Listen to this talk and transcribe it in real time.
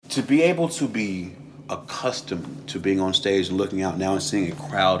to be able to be accustomed to being on stage and looking out now and seeing a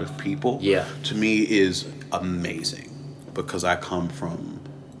crowd of people, to me is amazing because I come from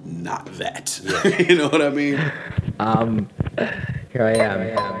not that. You know what I mean? Here I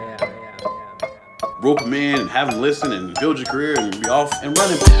am. Rope them in and have them listen and build your career and be off and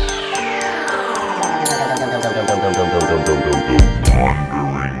running.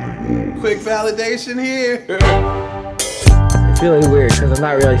 Quick validation here. It's really weird because I'm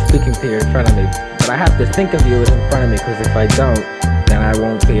not really speaking to you in front of me, but I have to think of you as in front of me because if I don't, then I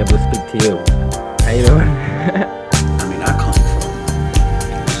won't be able to speak to you. How you doing? I mean, I come from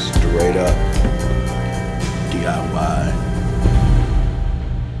straight up DIY.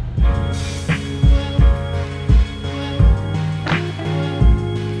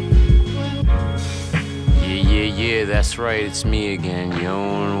 Yeah, that's right, it's me again,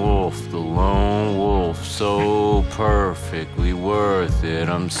 Yoan Wolf, the lone wolf, so perfectly worth it,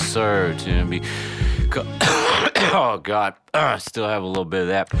 I'm certain to be... Oh, God, I still have a little bit of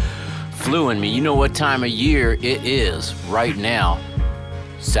that flu in me. You know what time of year it is right now.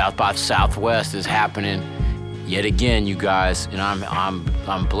 South by Southwest is happening yet again, you guys, and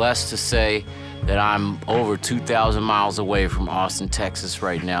I'm blessed to say that I'm over 2,000 miles away from Austin, Texas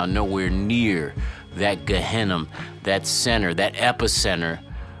right now, nowhere near that Gehenna, that center, that epicenter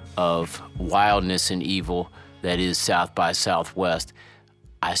of wildness and evil that is South by Southwest.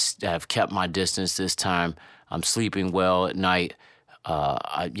 I have kept my distance this time. I'm sleeping well at night.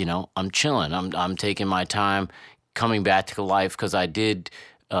 I'm chilling. I'm taking my time, coming back to life because I did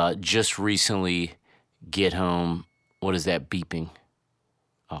just recently get home. What is that beeping?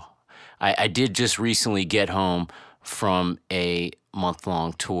 Oh, I did just recently get home from a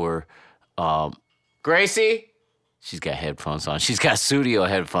month-long tour. Gracie? She's got headphones on. She's got studio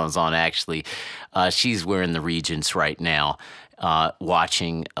headphones on, actually. She's wearing the Regents right now,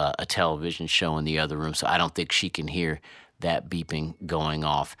 watching a television show in the other room, so I don't think she can hear that beeping going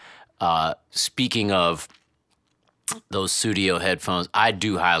off. Speaking of those studio headphones, I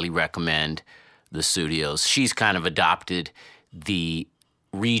do highly recommend the studios. She's kind of adopted the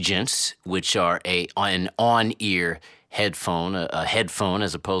Regents, which are an on-ear headphone, a headphone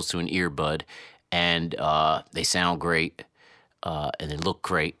as opposed to an earbud, and they sound great, and they look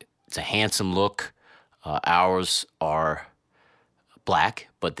great. It's a handsome look. Ours are black,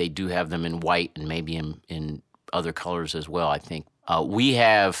 but they do have them in white and maybe in other colors as well, I think. We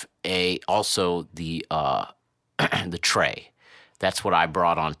have also the the tray. That's what I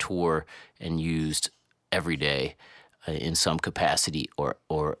brought on tour and used every day in some capacity or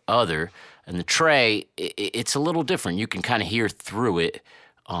other. And the tray, it's a little different. You can kind of hear through it.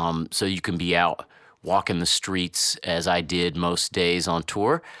 So you can be out walking the streets as I did most days on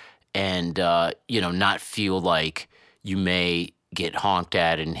tour and, not feel like you may get honked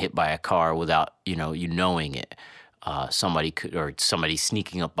at and hit by a car without, you knowing it. Somebody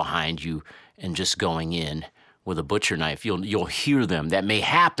sneaking up behind you and just going in with a butcher knife. You'll hear them. That may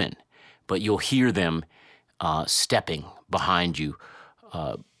happen, but you'll hear them stepping behind you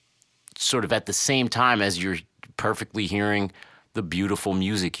sort of at the same time as you're perfectly hearing the beautiful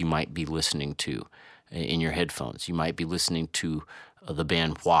music you might be listening to in your headphones. You might be listening to the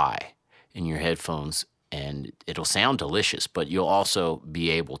band Why in your headphones, and it'll sound delicious, but you'll also be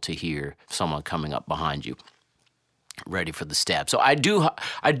able to hear someone coming up behind you, ready for the stab. So I do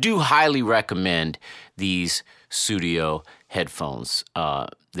highly recommend these studio headphones.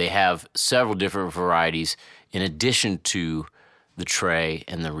 They have several different varieties in addition to the Tray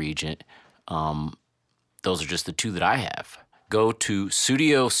and the Regent. Those are just the two that I have. Go to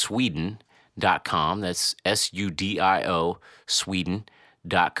studiosweden.com. That's SUDIO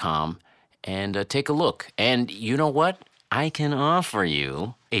Sweden.com and take a look. And you know what? I can offer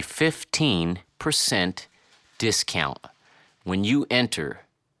you a 15% discount when you enter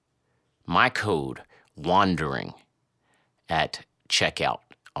my code WANDERING at checkout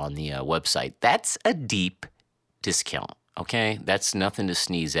on the website. That's a deep discount, okay? That's nothing to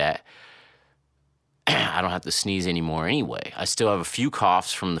sneeze at. I don't have to sneeze anymore anyway. I still have a few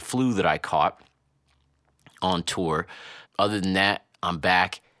coughs from the flu that I caught on tour. Other than that, I'm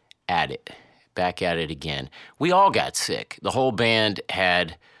back at it again. We all got sick. The whole band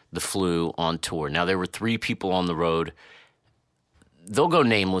had the flu on tour. Now, there were 3 people on the road. They'll go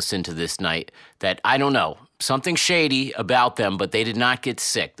nameless into this night that, I don't know, something shady about them, but they did not get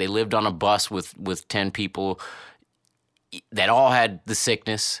sick. They lived on a bus with 10 people that all had the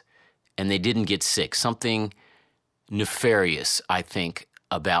sickness, and they didn't get sick. Something nefarious, I think,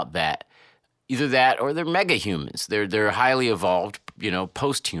 about that. Either that or they're mega humans. They're highly evolved,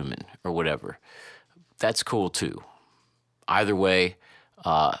 post-human or whatever. That's cool too. Either way,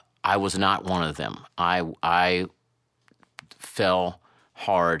 I was not one of them. I fell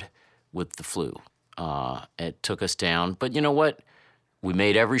hard with the flu. It took us down. But you know what? We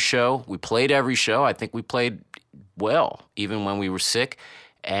made every show. We played every show. I think we played well, even when we were sick.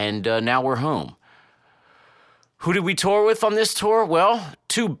 And now we're home. Who did we tour with on this tour? Well,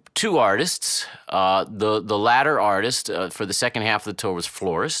 two artists. The latter artist for the second half of the tour was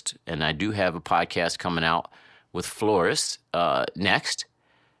Florist, and I do have a podcast coming out with Florist next.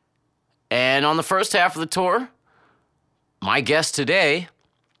 And on the first half of the tour, my guest today,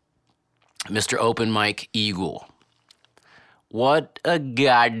 Mr. Open Mike Eagle. What a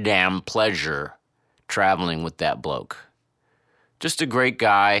goddamn pleasure traveling with that bloke. Just a great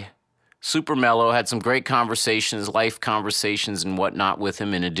guy, super mellow, had some great conversations, life conversations and whatnot with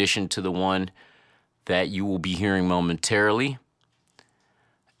him, in addition to the one that you will be hearing momentarily.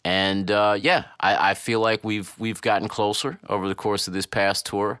 And I feel like we've gotten closer over the course of this past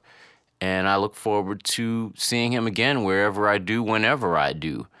tour, and I look forward to seeing him again wherever I do, whenever I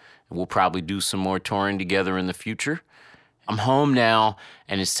do. And we'll probably do some more touring together in the future. I'm home now,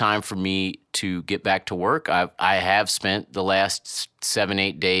 and it's time for me to get back to work. I have spent the last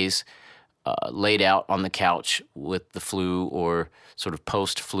 7-8 days laid out on the couch with the flu or sort of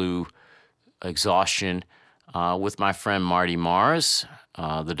post-flu exhaustion with my friend Marty Mars,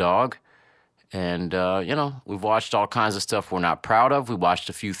 the dog. And, we've watched all kinds of stuff we're not proud of. We watched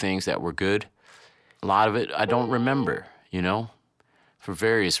a few things that were good. A lot of it I don't remember, for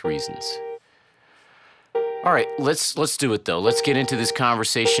various reasons. All right, let's do it, though. Let's get into this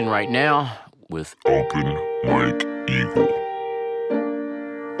conversation right now with Open Mike Eagle.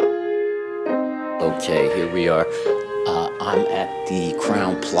 Okay, here we are. I'm at the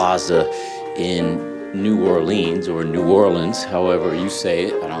Crown Plaza in New Orleans, or New Orleans, however you say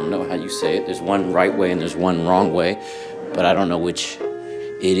it. I don't know how you say it. There's one right way and there's one wrong way, but I don't know which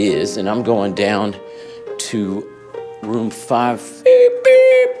it is. And I'm going down to room 5. Beep,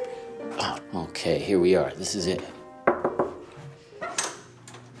 beep. Oh, okay, here we are. This is it.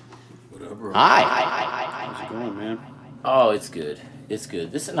 What up, bro? Hi. How's it going, man? Oh, it's good. It's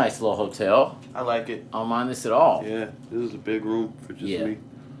good. This is a nice little hotel. I like it. I don't mind this at all. Yeah, this is a big room for just me.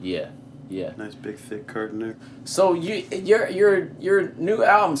 Yeah. Nice big thick curtain there. So your new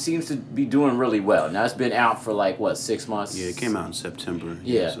album seems to be doing really well. Now it's been out for 6 months. Yeah, it came out in September.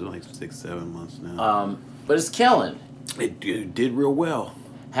 Yeah, so 6-7 months now. But it's killing. It did real well.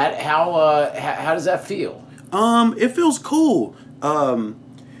 How does that feel? It feels cool.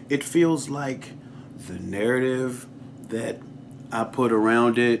 It feels like the narrative that I put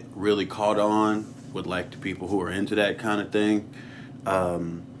around it really caught on with the people who are into that kind of thing.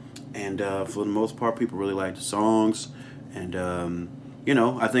 And for the most part, people really like the songs. And,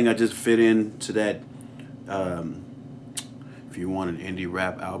 I think I just fit into that, if you want an indie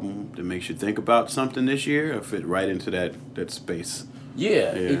rap album that makes you think about something this year, I fit right into that space.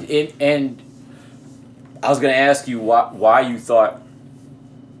 Yeah. And I was going to ask you why you thought,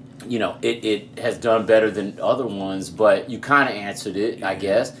 it has done better than other ones, but you kind of answered it, I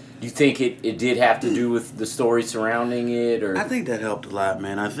guess. Do you think it did have to do with the story surrounding it, or? I think that helped a lot,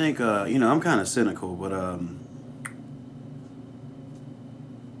 man. I think I'm kind of cynical, but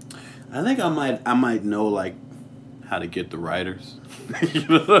I think I might know how to get the writers. You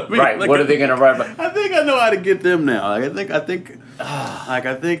know what I mean? Right. What are they gonna write about? I think I know how to get them now. I think.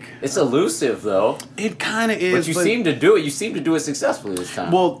 It's elusive, though. It kind of is. But you seem to do it. You seem to do it successfully this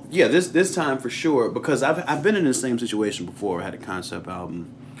time. Well, yeah, this time for sure, because I've been in the same situation before. I had a concept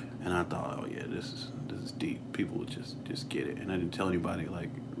album. And I thought, oh yeah, this is deep. People would just get it, and I didn't tell anybody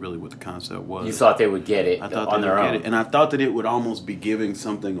really what the concept was. You thought they would get it on their own, and I thought that it would almost be giving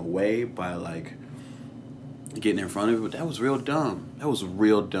something away by getting in front of it. But that was real dumb.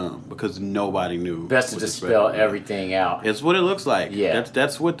 Because nobody knew. Best to just spell everything out. It's what it looks like. Yeah,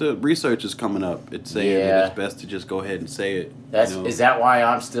 that's what the research is coming up. It's saying that it's best to just go ahead and say it. Is that why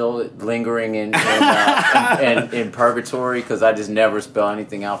I'm still lingering in purgatory? Because I just never spell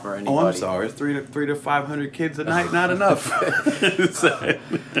anything out for anybody. Oh, I'm sorry. 300 to 500 kids a night, not enough.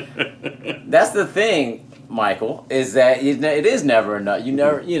 That's the thing, Michael, is that it is never enough. You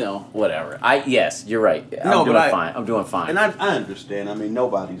never, whatever. Yes, you're right. I'm doing fine. And I understand. I mean,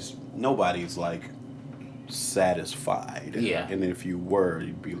 nobody's satisfied. Yeah. And if you were,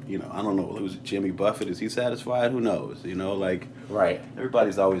 you'd be, I don't know, who's Jimmy Buffett? Is he satisfied? Who knows? Right.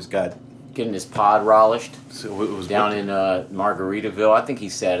 Everybody's always got getting his pod rollished. So it was down in Margaritaville. I think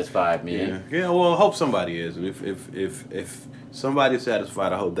he's satisfied, man. Yeah. Well, I hope somebody is. And if somebody's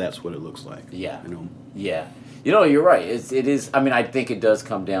satisfied, I hope that's what it looks like. Yeah. Yeah. You're right. It is. I mean, I think it does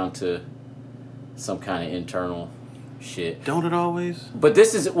come down to some kind of internal shit. Don't it always? But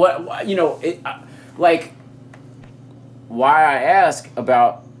this is what you know. Like, why I ask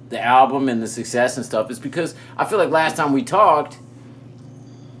about the album and the success and stuff is because I feel like last time we talked,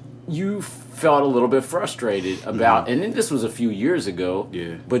 you felt a little bit frustrated about, and then this was a few years ago.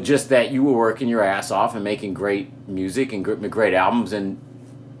 Yeah. But just that you were working your ass off and making great music and great albums, and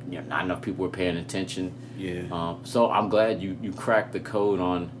you know, not enough people were paying attention. Yeah. So I'm glad you cracked the code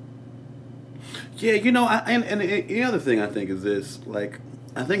on. Yeah, you know, and the other thing I think is this, like,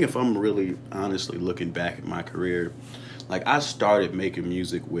 I think if I'm really honestly looking back at my career, like, I started making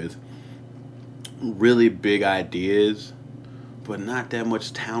music with really big ideas, but not that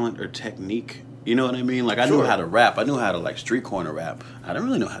much talent or technique. You know what I mean? Like, I knew how to rap. I knew how to, like, street corner rap. I didn't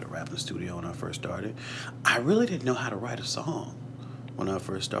really know how to rap in the studio when I first started. I really didn't know how to write a song when I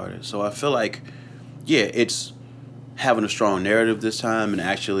first started. So I feel like, yeah, it's having a strong narrative this time and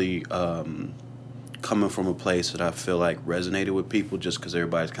actually coming from a place that I feel like resonated with people just because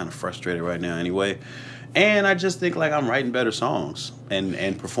everybody's kind of frustrated right now anyway. And I just think, like, I'm writing better songs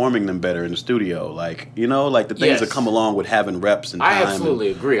and performing them better in the studio. Like, you know, like the things that come along with having reps and time. I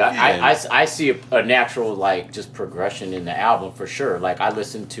absolutely agree. I see a natural, like, just progression in the album for sure. Like, I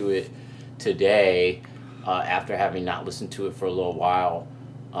listened to it today after having not listened to it for a little while.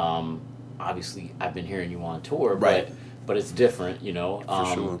 Obviously, I've been hearing you on tour, but it's different, you know. For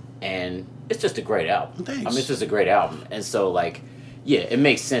sure. And it's just a great album. Thanks. I mean, it's just a great album. And so, like, yeah, it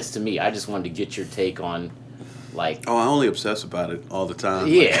makes sense to me. I just wanted to get your take on, like... Oh, I only obsess about it all the time.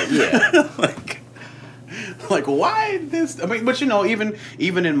 Yeah. like, why this? I mean, but, you know, even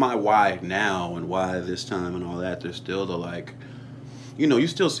in my why now and why this time and all that, there's still the, like... You know, you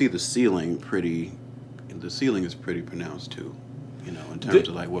still see the ceiling The ceiling is pretty pronounced, too. You know, in terms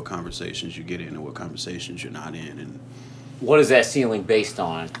of, like, what conversations you get in and what conversations you're not in. And what is that ceiling based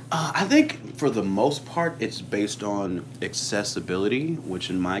on? I think, for the most part, it's based on accessibility,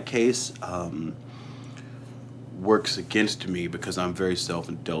 which in my case works against me because I'm very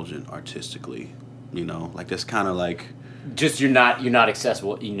self-indulgent artistically. You know, like, that's kind of like... Just you're not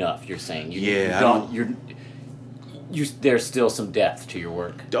accessible enough, you're saying. There's still some depth to your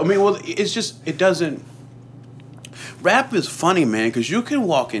work. I mean, well, it's just, it doesn't... Rap is funny, man, because you can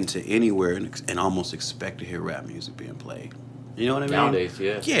walk into anywhere and almost expect to hear rap music being played. You know what I mean? Nowadays,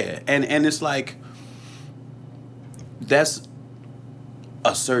 yeah. Yeah, and it's like, that's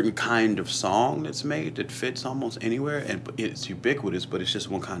a certain kind of song that's made that fits almost anywhere, and it's ubiquitous, but it's just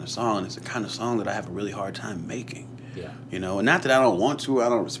one kind of song. It's a kind of song that I have a really hard time making. Yeah. You know, and not that I don't want to, I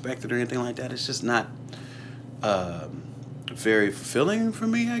don't respect it or anything like that. It's just not... very fulfilling for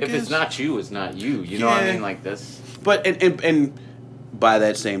me, I guess. If it's not you, it's not you. You know what I mean? Like, that's... But, and by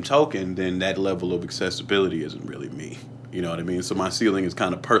that same token, then that level of accessibility isn't really me. You know what I mean? So my ceiling is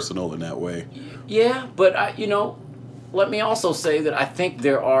kind of personal in that way. Yeah, but, let me also say that I think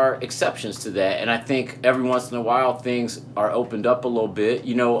there are exceptions to that. And I think every once in a while things are opened up a little bit.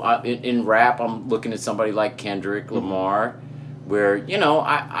 You know, in rap, I'm looking at somebody like Kendrick Lamar, where, you know,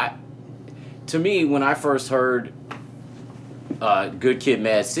 to me, when I first heard Good Kid,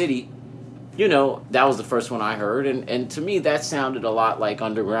 Mad City, you know, that was the first one I heard, and to me that sounded a lot like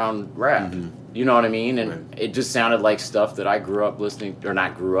underground rap. Mm-hmm. You know what I mean? And it just sounded like stuff that I not grew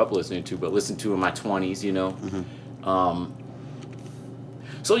up listening to, but listened to in my 20s, you know. Mm-hmm.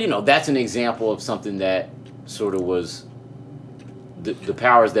 So, you know, that's an example of something that sort of was the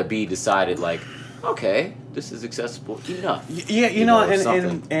powers that be decided, like, okay, this is accessible enough. Yeah, you know,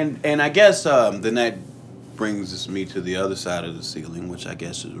 and I guess then that brings me to the other side of the ceiling, which I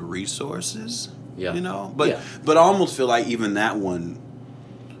guess is resources. Yeah. You know? But I almost feel like even that one,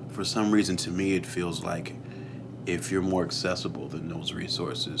 for some reason, to me, it feels like if you're more accessible, then those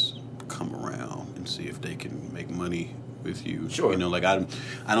resources come around and see if they can make money with you. Sure. You know, like, I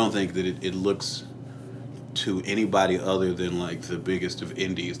don't think that it looks to anybody other than, like, the biggest of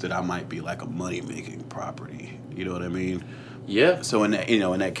indies that I might be like a money-making property. You know what I mean? Yeah. So in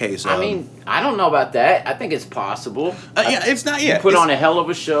that case, I mean, I don't know about that. I think it's possible. Yeah, it's not. Yeah, you put on a hell of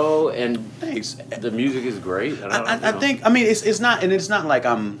a show, and thanks. The music is great. I think. I mean, it's not, and it's not like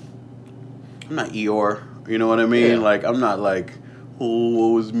I'm not Eeyore. You know what I mean? Yeah. Like, I'm not like, oh,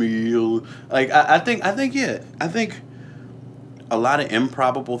 woe is me. Like, I think a lot of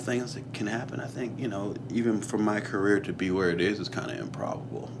improbable things that can happen. I think, you know, even for my career to be where it is kind of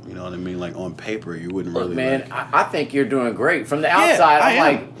improbable. You know what I mean? Like, on paper, you wouldn't really... man, I think you're doing great. From the outside, I'm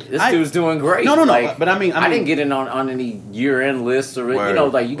like, this dude's doing great. No. Like, but I mean... I didn't get in on any year-end lists or... You know,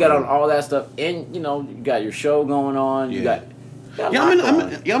 like, you got on all that stuff. And, you know, you got your show going on. You got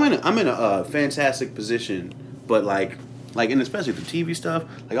I'm in a fantastic position. But, like, like, and especially the TV stuff,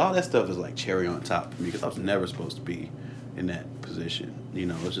 like all that stuff is like cherry on top for me because I was never supposed to be in that position. You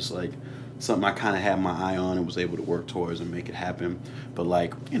know, it's just like something I kind of had my eye on and was able to work towards and make it happen. But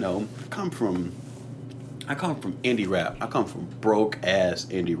like, you know, I come from indie rap. I come from broke ass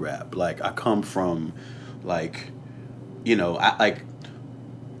indie rap. Like I come from, like, you know,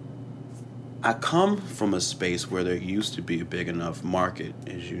 I come from a space where there used to be a big enough market,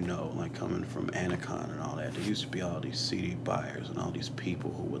 as you know, like coming from Anacon and all that. There used to be all these CD buyers and all these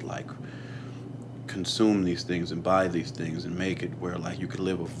people who would like consume these things and buy these things and make it where like you could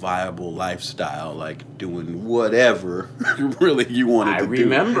live a viable lifestyle, like doing whatever really you wanted to do. I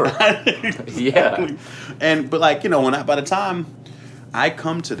remember. Exactly. Yeah. But like, you know, by the time I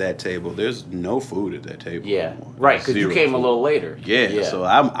come to that table, there's no food at that table. Yeah, right, because you came a little later. Yeah, so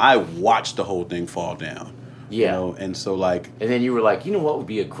I watched the whole thing fall down. Yeah. You know, and so like... And then you were like, you know what would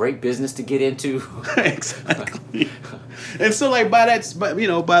be a great business to get into? Exactly. And so like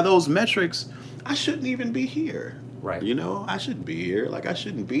by those metrics, I shouldn't even be here. Right. You know, I shouldn't be here. Like I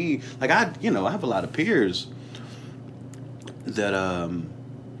shouldn't be... Like I have a lot of peers that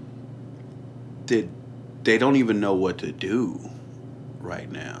they don't even know what to do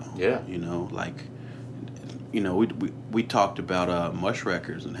right now. Yeah. You know, like, you know, we talked about Mush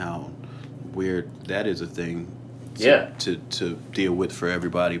Records and how weird that is a thing to deal with for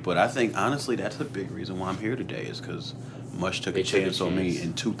everybody. But I think, honestly, that's a big reason why I'm here today is because Mush took a chance on me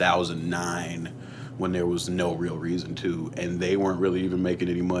in 2009 when there was no real reason to, and they weren't really even making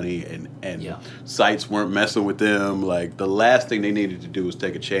any money, and sites weren't messing with them. Like, the last thing they needed to do was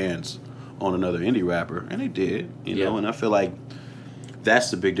take a chance on another indie rapper, and they did, you know, and I feel like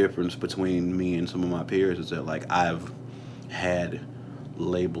that's the big difference between me and some of my peers is that, like, I've had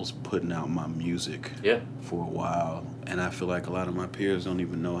labels putting out my music for a while, and I feel like a lot of my peers don't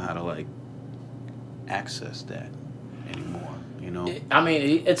even know how to, like, access that anymore, you know? I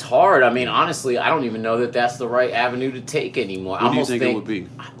mean, it's hard. I mean, honestly, I don't even know that that's the right avenue to take anymore. What do you think it would be?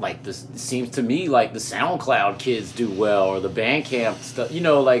 Like, this seems to me like the SoundCloud kids do well, or the Bandcamp stuff, you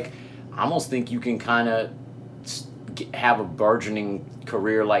know, like, I almost think you can kind of have a burgeoning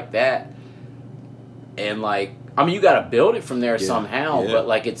career like that, and like, I mean, you got to build it from there somehow. But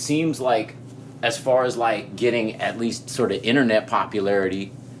like, it seems like, as far as like getting at least sort of internet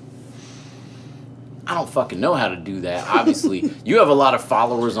popularity, I don't fucking know how to do that. Obviously, you have a lot of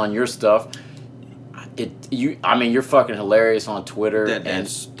followers on your stuff. I mean, you're fucking hilarious on Twitter.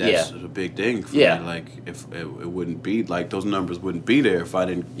 That's a big thing for me. Like, if it wouldn't be, like, those numbers wouldn't be there if I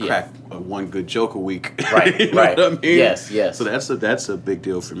didn't crack one good joke a week. Right, you know what I mean? Yes. So that's a big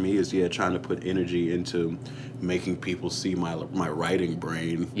deal for me is, trying to put energy into making people see my writing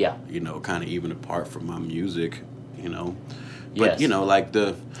brain. Yeah. You know, kind of even apart from my music, you know. But, you know, like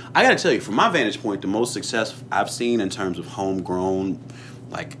I got to tell you, from my vantage point, the most success I've seen in terms of homegrown,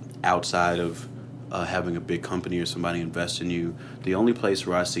 like, outside of having a big company or somebody invest in you, the only place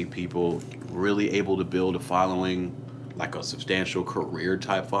where I see people really able to build a following, like a substantial career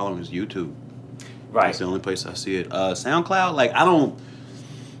type following, is YouTube. Right. That's the only place I see it. SoundCloud, like,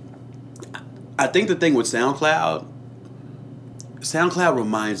 I think the thing with SoundCloud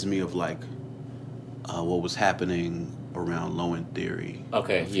reminds me of like what was happening around Low End Theory a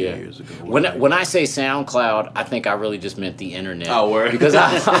few years ago. When I say SoundCloud, I think I really just meant the internet. Oh, word. Because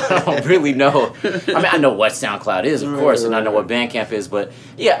I don't really know. I mean, I know what SoundCloud is, of course, and I know what Bandcamp is, but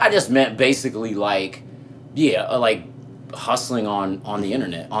yeah, I just meant basically like, like hustling on the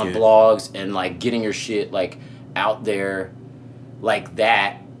internet, on blogs, and like getting your shit like out there like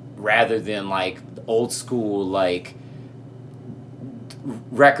that, rather than like old school like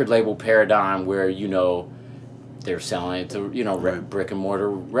record label paradigm where, you know, they're selling it to, you know, brick and mortar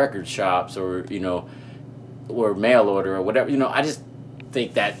record shops, or, you know, or mail order or whatever. You know, I just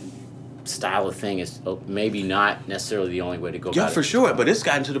think that style of thing is maybe not necessarily the only way to go about it. Yeah, for sure. But it's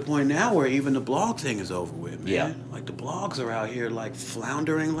gotten to the point now where even the blog thing is over with, man. Yeah. Like, the blogs are out here, like,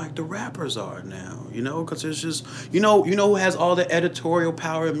 floundering like the rappers are now, you know? Because there's just, you know who has all the editorial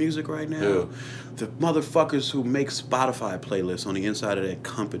power in music right now? Who? The motherfuckers who make Spotify playlists on the inside of that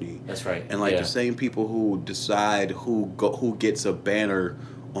company. That's right. And, like, the same people who decide who gets a banner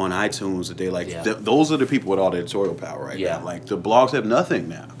on iTunes that they like. Those are the people with all the editorial power right now. Like, the blogs have nothing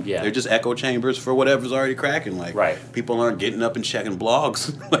now. Yeah. They're just echo chambers for whatever's already cracking. Like, people aren't getting up and checking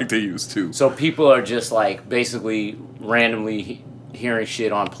blogs like they used to. So people are just like basically randomly hearing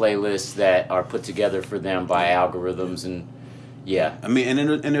shit on playlists that are put together for them by algorithms, and I mean,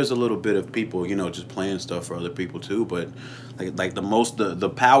 and there's a little bit of people, you know, just playing stuff for other people too. But like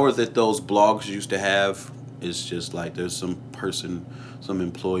the power that those blogs used to have is just like, there's some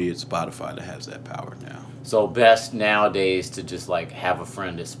employee at Spotify that has that power now. So best nowadays to just like have a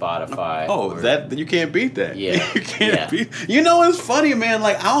friend at Spotify. That you can't beat that. Yeah, you can't beat. You know, it's funny, man.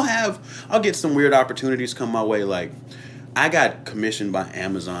 Like I'll get some weird opportunities come my way. Like I got commissioned by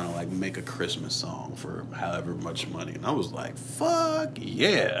Amazon to like make a Christmas song for however much money, and I was like, "Fuck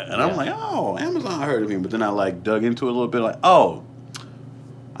yeah!" And I'm like, "Oh, Amazon heard of me," but then I like dug into it a little bit, like, "Oh,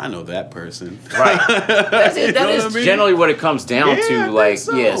 I know that person." Right. That is generally what it comes down to. Like,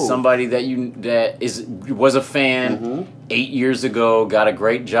 somebody that was a fan 8 years ago, got a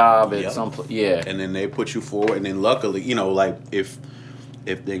great job at some place. Yeah. And then they put you forward, and then luckily, you know, like if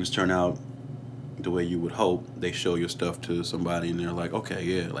things turn out the way you would hope, they show your stuff to somebody, and they're like, okay,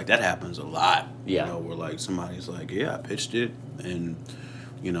 yeah, like that happens a lot. Yeah. You know, where like somebody's like, yeah, I pitched it, and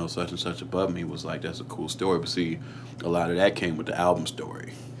you know, such and such above me was like, that's a cool story. But see, a lot of that came with the album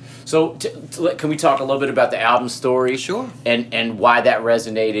story. So can we talk a little bit about the album story? Sure. And why that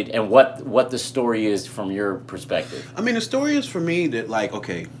resonated, and what the story is from your perspective? I mean, the story is for me that like,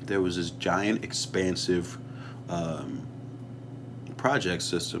 okay, there was this giant, expansive project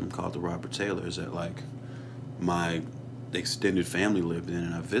system called the Robert Taylors that like my extended family lived in,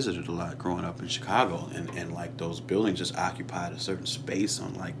 and I visited a lot growing up in Chicago, and like those buildings just occupied a certain space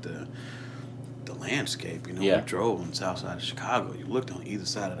on like the landscape. You know, we drove on the south side of Chicago, you looked on either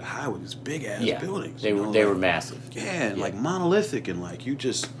side of the highway, these big ass buildings. They were massive. Yeah, and like monolithic, and like you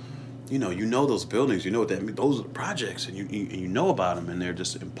just you know those buildings, you know what that means. Those are the projects, and you know about them, and they're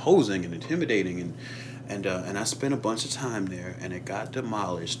just imposing and intimidating, and I spent a bunch of time there, and it got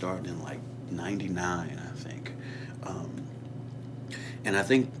demolished starting in like '99, I think, and I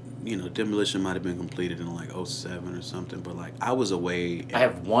think demolition might have been completed in like '07 or something, but like I was away. I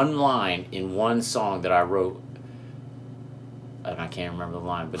have one line in one song that I wrote, and I can't remember the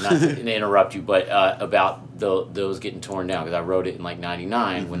line, but not to interrupt you, but about those getting torn down, because I wrote it in like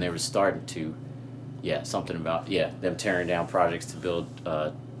 '99 when they were starting to, something about them tearing down projects to build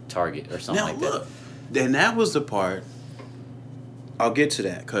Target or something like that. Then that was the part. I'll get to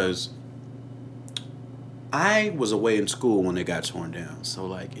that because I was away in school when they got torn down, so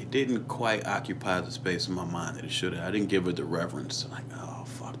like it didn't quite occupy the space in my mind that it should have. I didn't give it the reverence. Like, oh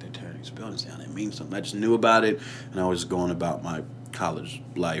fuck, they're tearing these buildings down. It means something. I just knew about it, and I was going about my college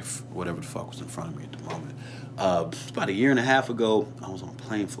life, whatever the fuck was in front of me at the moment. About a year and a half ago, I was on a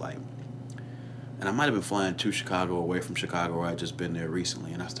plane flight, and I might have been flying to Chicago, away from Chicago, where I'd just been there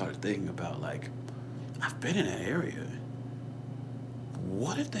recently, and I started thinking about like, I've been in that area.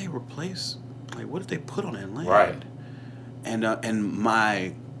 What if they replace? Like, what if they put on that land? Right. And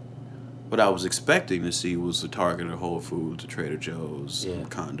what I was expecting to see was the Target or Whole Foods, the Trader Joe's,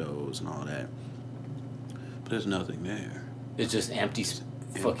 condos, and all that. But there's nothing there. It's just empty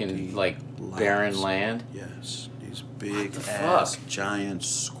fucking like lots, barren land. Yes, these big ass giant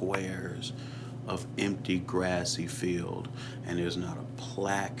squares of empty grassy field, and there's not a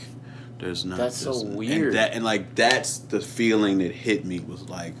plaque. There's not. That's so weird. And that's the feeling that hit me, was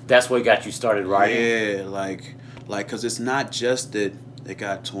like. That's what got you started writing. Yeah, like, cause it's not just that it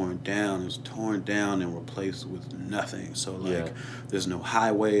got torn down. It was torn down and replaced with nothing. So like, there's no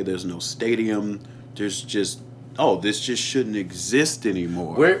highway. There's no stadium. There's just. Oh, this just shouldn't exist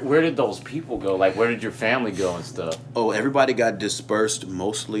anymore. Where did those people go? Like, where did your family go and stuff? Oh, everybody got dispersed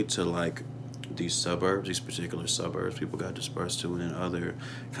mostly to like. These particular suburbs, people got dispersed to, and then other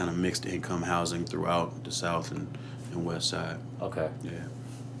kind of mixed income housing throughout the south and west side. Okay. Yeah.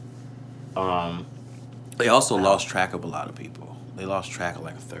 They also lost track of a lot of people. They lost track of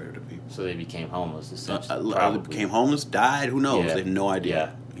like a third of the people. So they became homeless, essentially. They became homeless, died, who knows? Yeah. They had no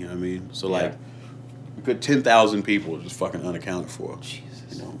idea. Yeah. You know what I mean? So like, a good 10,000 people just fucking unaccounted for.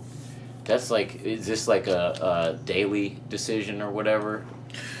 Jesus. You know? That's like, is this like a daily decision or whatever?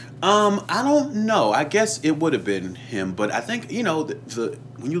 I don't know. I guess it would have been him, but I think the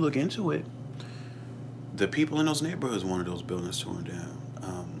when you look into it, the people in those neighborhoods wanted those buildings torn down.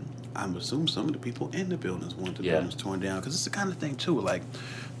 I'm assuming some of the people in the buildings wanted the buildings torn down, because it's the kind of thing too. Like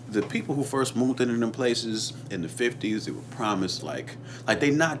the people who first moved into them places in the 50s, they were promised like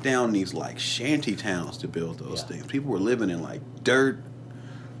they knocked down these like shanty towns to build those things. People were living in like dirt,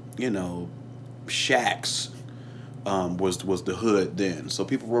 shacks. Was the hood then. So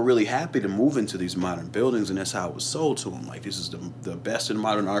people were really happy to move into these modern buildings, and that's how it was sold to them. Like, this is the best in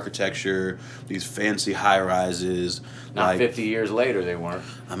modern architecture, these fancy high-rises. Not like, 50 years later they weren't.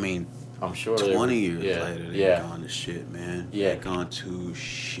 I mean, I'm sure 20 years later they've gone to shit, man. Yeah. They've gone to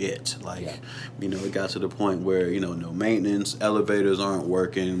shit. Like, it got to the point where, no maintenance, elevators aren't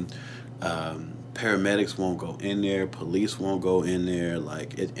working, paramedics won't go in there, police won't go in there,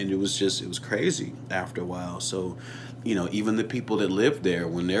 and it was crazy after a while. So, even the people that live there,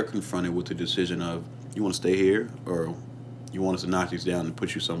 when they're confronted with the decision of, you want to stay here, or you want us to knock these down and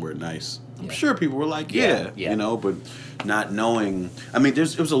put you somewhere nice? I'm sure people were like, yeah, you know, but not knowing. I mean,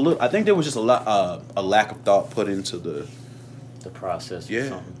 I think there was just a lack of thought put into the process.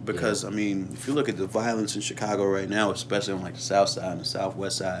 Yeah, because I mean, if you look at the violence in Chicago right now, especially on like the South Side and the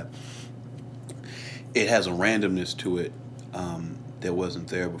Southwest Side, it has a randomness to it that wasn't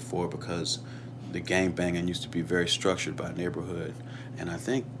there before, because the gangbanging used to be very structured by neighborhood. And I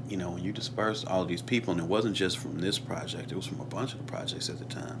think, you know, when you dispersed all these people, and it wasn't just from this project, it was from a bunch of the projects at the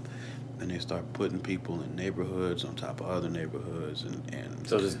time, and they start putting people in neighborhoods on top of other neighborhoods. And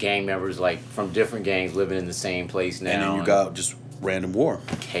so there's gang members, like, from different gangs living in the same place now. And then you got just random war.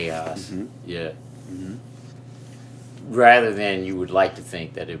 Chaos. Mm-hmm. Yeah. Mm-hmm. Rather than you would like to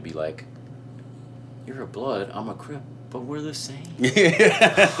think that it'd be like, you're a Blood, I'm a Crip, but we're the same.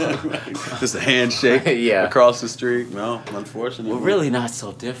 Just a handshake across the street. No, unfortunately. We're really not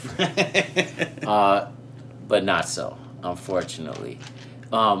so different. But not so, unfortunately.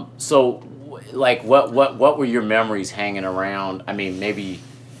 So, like, what were your memories hanging around? I mean, maybe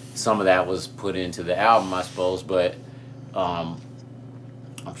some of that was put into the album, I suppose, but I'm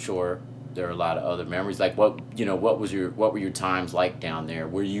sure there are a lot of other memories. Like, what were your times like down there?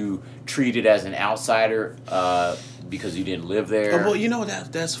 Were you treated as an outsider because you didn't live there? Well, you know,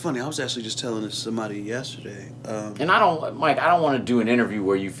 that's funny. I was actually just telling this to somebody yesterday. And I don't want to do an interview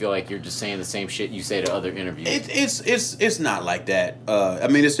where you feel like you're just saying the same shit you say to other interviews. It's not like that. I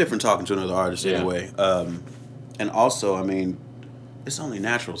mean, it's different talking to another artist anyway. And also, I mean, it's only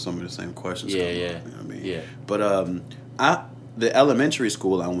natural some of the same questions come up, you know what I mean? But the elementary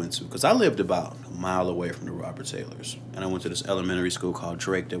school I went to, because I lived about a mile away from the Robert Taylors, and I went to this elementary school called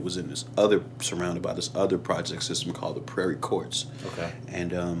Drake that was in surrounded by this other project system called the Prairie Courts. Okay.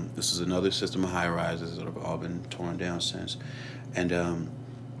 And this is another system of high-rises that have all been torn down since. And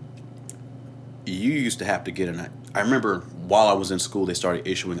you used to have to get I remember while I was in school, they started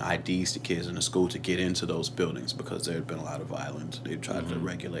issuing IDs to kids in the school to get into those buildings because there had been a lot of violence. They tried to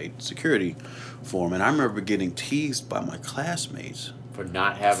regulate security for them. And I remember getting teased by my classmates for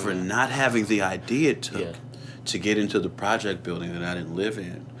not having the ID it took to get into the project building that I didn't live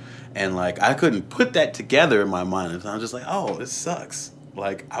in. And, like, I couldn't put that together in my mind. And I was just like, oh, this sucks.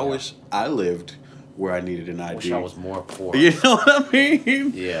 Like, I wish I lived where I needed an ID. I wish I was more poor. You know what I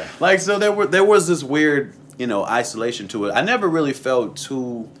mean? Yeah. Like, so there was this weird, you know, isolation to it. I never really felt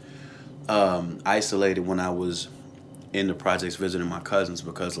too isolated when I was in the projects visiting my cousins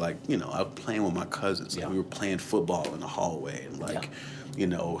because, like, you know, I was playing with my cousins. Like, we were playing football in the hallway and, like, you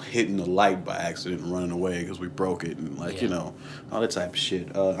know, hitting the light by accident and running away because we broke it and, like, you know, all that type of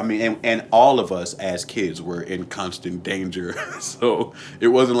shit. I mean, and all of us as kids were in constant danger. So it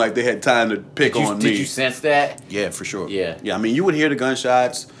wasn't like they had time to pick on me. Did you sense that? Yeah, for sure. Yeah. Yeah, I mean, you would hear the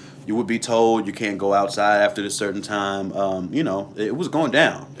gunshots. You would be told you can't go outside after this certain time. You know, it was going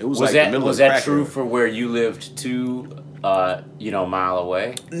down. It was like the middle of the crack era. Was that true for where you lived too, you know, a mile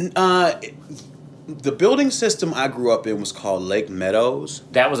away? The building system I grew up in was called Lake Meadows.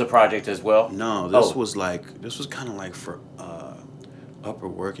 That was a project as well? No, this was kind of like for upper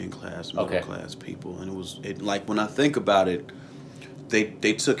working class, middle class people. And it like when I think about it,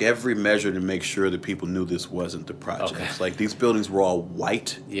 they took every measure to make sure that people knew this wasn't the project. Okay. Like, these buildings were all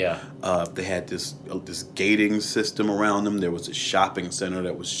white. Yeah. They had this gating system around them. There was a shopping center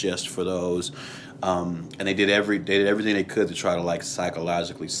that was just for those. And they did everything they could to try to, like,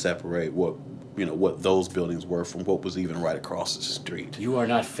 psychologically separate what those buildings were from what was even right across the street. You are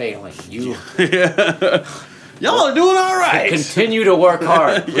not failing. You Y'all are doing all right. Continue to work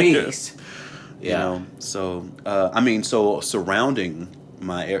hard, please. You know, so surrounding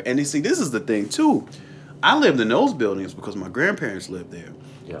my area, and you see, this is the thing too. I lived in those buildings because my grandparents lived there.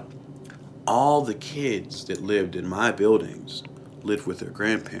 Yeah. All the kids that lived in my buildings lived with their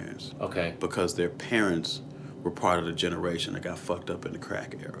grandparents. Okay. Because their parents were part of the generation that got fucked up in the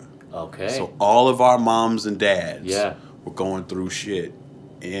crack era. Okay. So all of our moms and dads were going through shit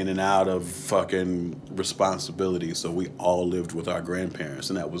in and out of fucking responsibility, so we all lived with our grandparents,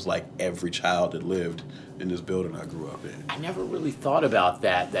 and that was like every child that lived in this building I grew up in. I never really thought about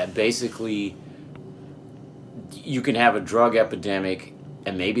that basically you can have a drug epidemic,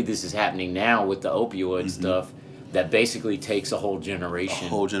 and maybe this is happening now with the opioid stuff, that basically takes a whole generation.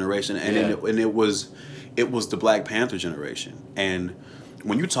 And it was the Black Panther generation. And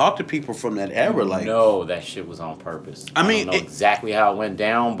when you talk to people from that era, like... No, that shit was on purpose. I don't know exactly how it went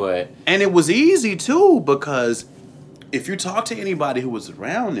down, but... And it was easy, too, because if you talk to anybody who was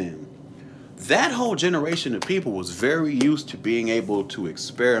around then, that whole generation of people was very used to being able to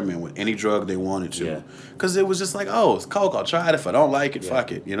experiment with any drug they wanted to. Because it was just like, oh, it's coke, I'll try it. If I don't like it,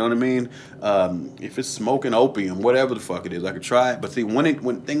 fuck it. You know what I mean? If it's smoking opium, whatever the fuck it is, I could try it. But see,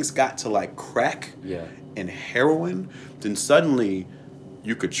 when things got to like crack and heroin, then suddenly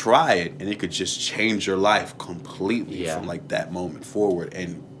you could try it and it could just change your life completely from like that moment forward.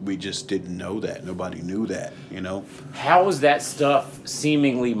 And we just didn't know that. Nobody knew that, you know? How was that stuff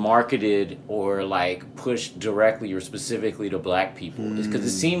seemingly marketed or like pushed directly or specifically to black people? Because it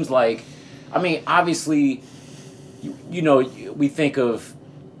seems like, I mean, obviously, you know, we think of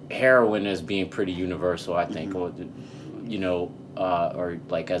heroin as being pretty universal, I think, or, you know, or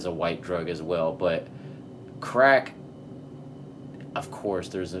like as a white drug as well. But crack, of course,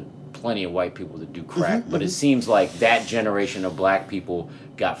 there's plenty of white people that do crack, but it seems like that generation of black people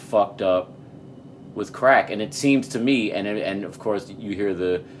got fucked up with crack, and it seems to me, and of course you hear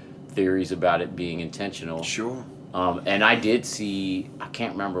the theories about it being intentional. Sure. And I did see, I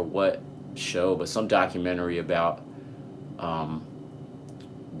can't remember what show, but some documentary about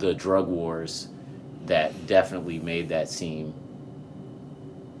the drug wars that definitely made that seem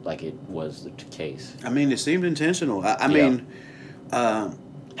like it was the case. I mean, it seemed intentional. I mean,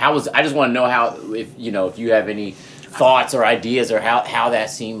 how was? I just want to know how, if you have any thoughts or ideas or how that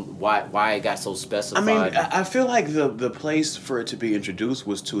seemed, why it got so specified. I mean, I feel like the place for it to be introduced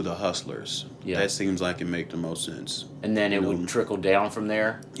was to the hustlers. Yeah. That seems like it make the most sense. And then it would trickle down from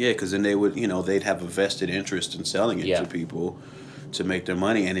there? Yeah, because then they would, they'd have a vested interest in selling it to people to make their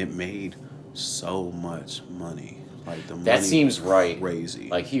money, and it made so much money. Like the money that seems right. Crazy.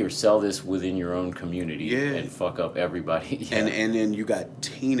 Like, here, sell this within your own community and fuck up everybody. And then you got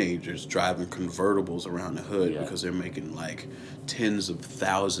teenagers driving convertibles around the hood because they're making like tens of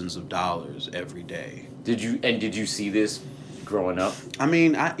thousands of dollars every day. Did you see this growing up? I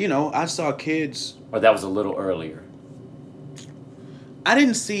mean, I saw kids. Or that was a little earlier. I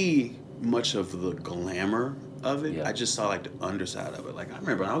didn't see much of the glamour of it. Yeah. I just saw like the underside of it. Like, I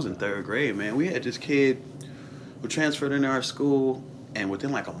remember when I was in 3rd grade, man, we had this kid who transferred into our school, and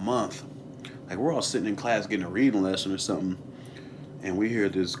within like a month, like we're all sitting in class getting a reading lesson or something, and we hear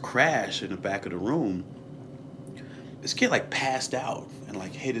this crash in the back of the room. This kid like passed out and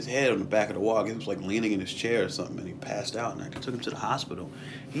like hit his head on the back of the wall. He was like leaning in his chair or something, and he passed out, and I took him to the hospital.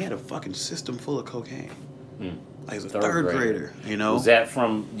 He had a fucking system full of cocaine. Like, he was a 3rd grader, Was that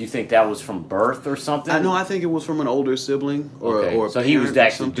from, do you think that was from birth or something? I think it was from an older sibling or so he was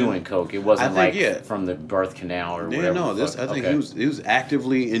actually doing coke. It wasn't from the birth canal or whatever. Yeah, no, I think he was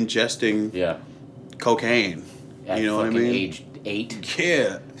actively ingesting cocaine. At you know what I mean? Age 8?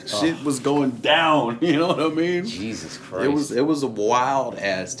 Yeah. Shit was going down, you know what I mean? Jesus Christ. It was a wild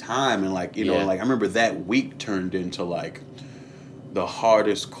ass time, and like, like I remember that week turned into like the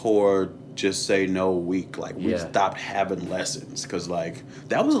hardest core just say no week. Like, we stopped having lessons because like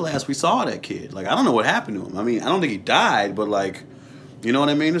that was the last we saw that kid. Like, I don't know what happened to him. I mean, I don't think he died, but like, you know what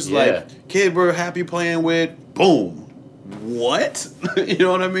I mean? It's like, kid we're happy playing with, boom. What? You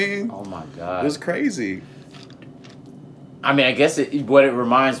know what I mean? Oh my God. It was crazy. I mean, I guess what it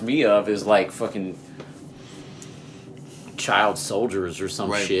reminds me of is like fucking child soldiers or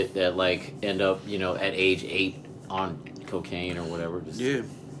some shit that like end up, at age 8 on cocaine or whatever. Just,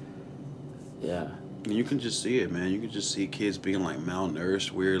 yeah. And you can just see it, man. You can just see kids being like malnourished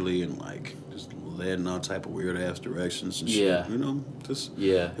weirdly and like just led in all type of weird ass directions and shit.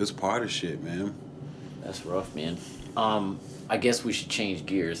 It's part of shit, man. That's rough, man. I guess we should change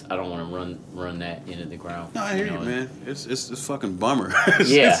gears. I don't want to run that into the ground. No, I hear you, man. It's a fucking bummer.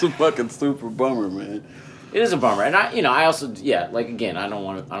 It's a fucking super bummer, man. It is a bummer, and I also like, again, I don't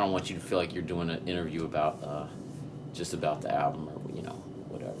want you to feel like you're doing an interview about just about the album or whatever.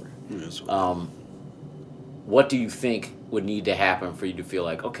 What do you think would need to happen for you to feel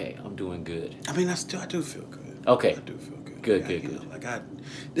like, okay, I'm doing good? I mean, I do feel good. Okay. I do feel good. Good.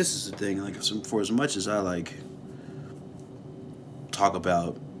 This is the thing. Like, for as much as I like talk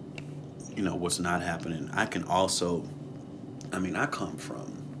about, what's not happening, I can also, I come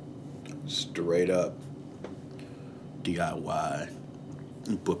from straight up DIY,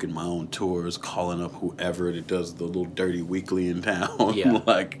 booking my own tours, calling up whoever that does the little dirty weekly in town. Yeah.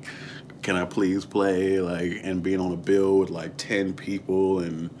 Like, can I please play? Like, and being on a bill with like 10 people,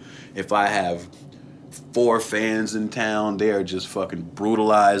 and if I have 4 fans in town, they are just fucking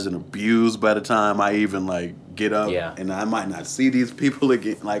brutalized and abused by the time I even like get up. Yeah. And I might not see these people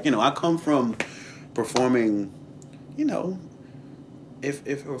again. Like, I come from performing, if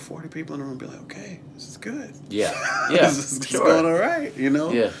there were 40 people in the room, be like, okay, this is good. Yeah. This is going all right,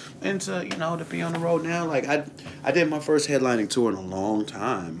 Yeah. And to be on the road now, like I did my first headlining tour in a long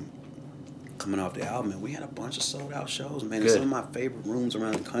time. coming off the album, and we had a bunch of sold out shows, man. In Good. some of my favorite rooms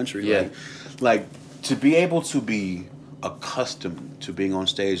around the country. Yeah. Like to be able to be accustomed to being on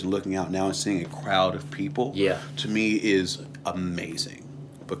stage and looking out now and seeing a crowd of people. Yeah. To me is amazing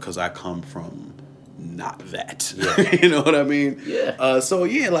because I come from not that. Yeah. You know what I mean? Yeah. So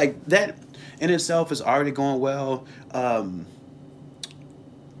yeah, like that in itself is already going well.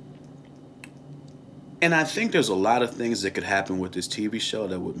 And I think there's a lot of things that could happen with this TV show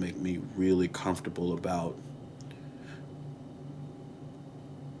that would make me really comfortable about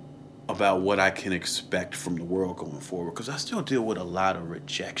what I can expect from the world going forward. Because I still deal with a lot of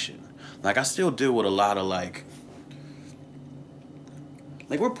rejection. Like, I still deal with a lot of, like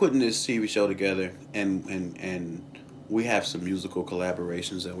we're putting this TV show together, and we have some musical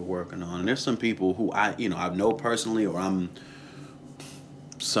collaborations that we're working on. And there's some people who I know personally, or I'm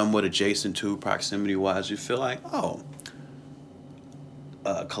somewhat adjacent to proximity-wise. You feel like,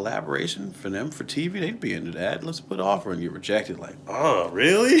 collaboration for them for TV, they'd be into that. Let's put an offer, and get rejected. Like, oh,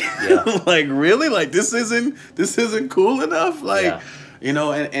 really? Yeah. Like, really? Like, this isn't cool enough? Like, Yeah. you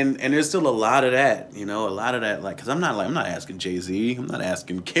know, and there's still a lot of that, like, because I'm not asking Jay-Z, I'm not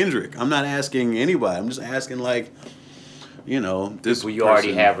asking Kendrick, I'm not asking anybody. I'm just asking, like, this People you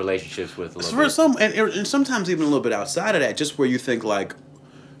already have relationships with a little for bit. some, and sometimes even a little bit outside of that, just where you think, like,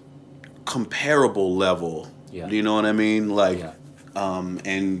 comparable level. Yeah. You know what I mean? Like, Yeah.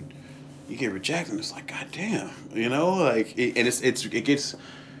 And you get rejected, and it's like, God damn, like,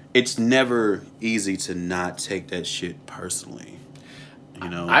 it's never easy to not take that shit personally.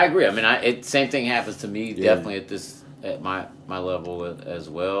 I agree. I mean, same thing happens to me. Yeah. Definitely at my level as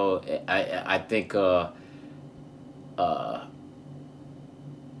well. I think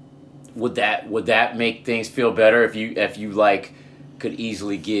would that make things feel better if you like could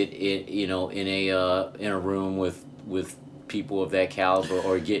easily get it, in a room with people of that caliber,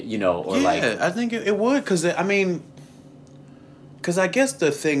 or get I think it would, because I guess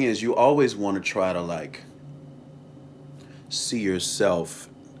the thing is, you always want to try to, like, see yourself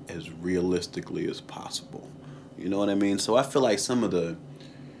as realistically as possible. You know what I mean? So I feel like some of the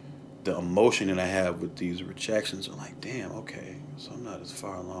emotion that I have with these rejections are like, damn, okay, so I'm not as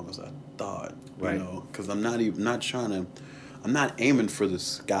far along as I thought. Right. Because I'm not aiming for the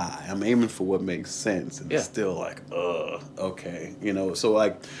sky. I'm aiming for what makes sense. And it's still like, okay. So,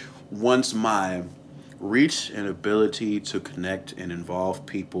 like, once my reach and ability to connect and involve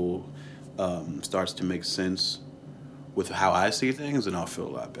people starts to make sense with how I see things, then I'll feel a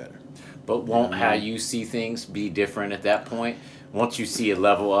lot better. But won't how you see things be different at that point? Once you see it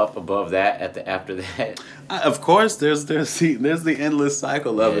level up above that after that? Of course, there's the endless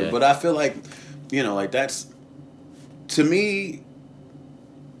cycle of Yeah. it. But I feel like, like that's, to me,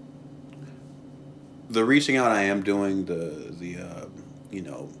 the reaching out I am doing, the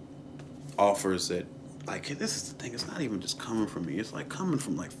offers that, like, this is the thing, it's not even just coming from me, it's like coming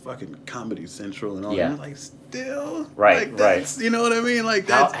from, like, fucking Comedy Central and all that. Like, still, right, like, that's, you know what I mean? Like,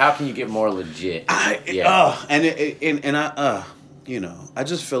 that's, how can you get more legit? I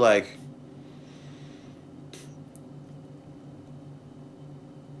just feel like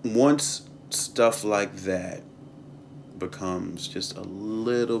once stuff like that becomes just a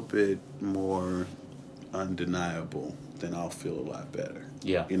little bit more undeniable, then I'll feel a lot better.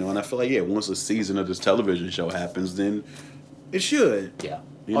 Yeah. And I feel like, once a season of this television show happens, then it should. Yeah.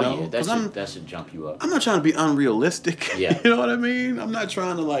 Yeah, that should jump you up. I'm not trying to be unrealistic. Yeah. You know what I mean? I'm not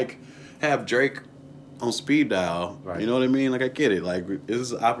trying to, like, have Drake on speed dial. Right. You know what I mean? Like, I get it. Like, this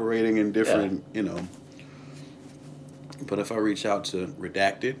is operating in different, But if I reach out to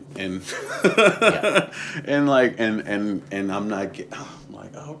Redacted and and I'm not I'm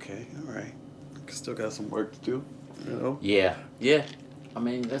like, okay, all right, still got some work to do, Yeah. I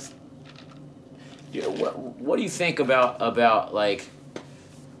mean, that's. What do you think about like?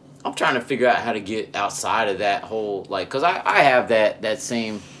 I'm trying to figure out how to get outside of that whole, like, because I have that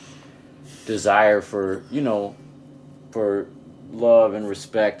same desire for for love and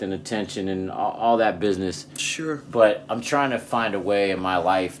respect and attention and all that business. Sure. But I'm trying to find a way in my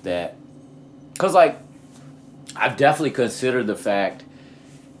life that, because, like, I've definitely considered the fact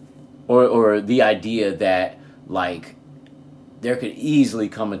or the idea that, like, there could easily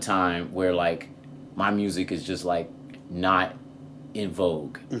come a time where, like, my music is just, like, not in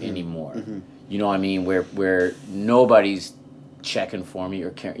vogue anymore. Mm-hmm. You know what I mean? Where nobody's checking for me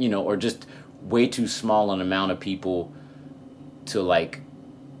or caring, or just way too small an amount of people to, like,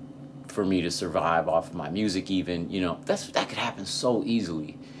 for me to survive off of my music even, that could happen so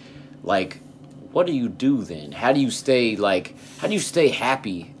easily. Like, what do you do then? How do you stay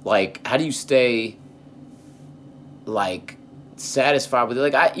happy? Like, how do you stay, like, satisfied with it.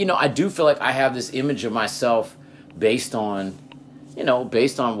 Like I do feel like I have this image of myself based on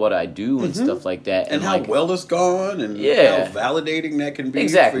what I do and stuff like that, and how well it's gone, and how validating that can be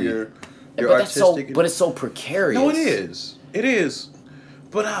for your artistic. But it's so precarious. No, it is.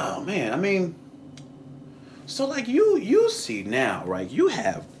 But oh man, I mean, so like you see now, right? You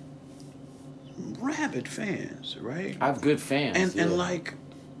have rabid fans, right? I have good fans, and like.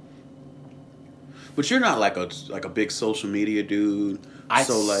 But you're not like a big social media dude. I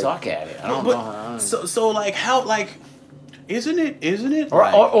suck at it. I don't know. So like how like, isn't it?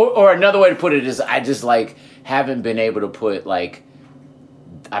 Or another way to put it is I just like haven't been able to put like.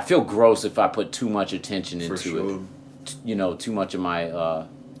 I feel gross if I put too much attention into it. Too much of my.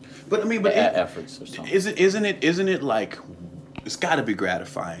 But I mean, efforts or something. Isn't it like, it's got to be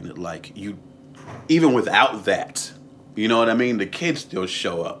gratifying that like you, even without that, you know what I mean? The kids still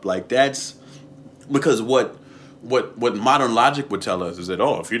show up. Like that's. Because what modern logic would tell us is that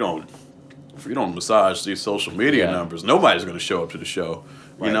if you don't massage these social media numbers, nobody's going to show up to the show,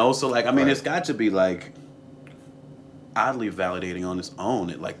 you know. So like I mean, it's got to be like oddly validating on its own.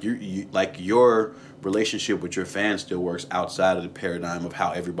 It like you like your relationship with your fans still works outside of the paradigm of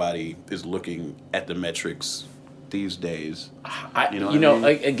how everybody is looking at the metrics these days. I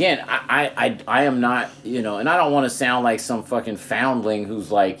am not, and I don't want to sound like some fucking foundling who's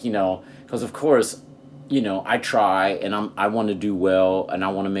like, because of course, I try and I want to do well and I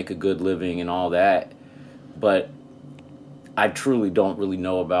want to make a good living and all that, but I truly don't really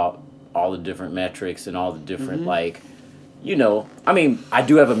know about all the different metrics and all the different I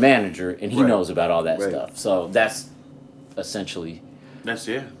do have a manager and he knows about all that stuff. So that's essentially that's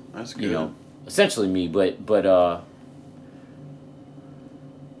good. Essentially me, but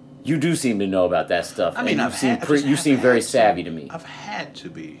you do seem to know about that stuff. I mean, you seem very savvy to me. I've had to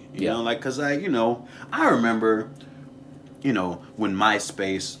be, you know, like, cause I remember, when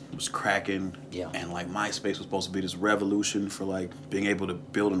MySpace was cracking, and like MySpace was supposed to be this revolution for like being able to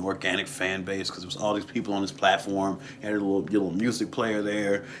build an organic fan base, cause there was all these people on this platform, you had your little music player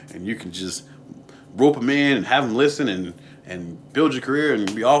there, and you can just rope them in and have them listen and build your career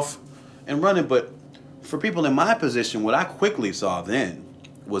and be off and running. But for people in my position, what I quickly saw then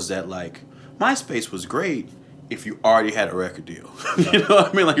was that like MySpace was great if you already had a record deal. You know what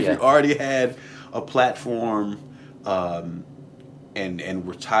I mean? Like if you already had a platform and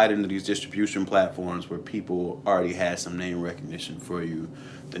were tied into these distribution platforms where people already had some name recognition for you,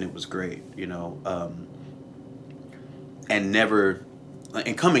 then it was great,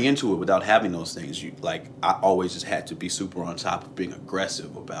 and coming into it without having those things, I always just had to be super on top of being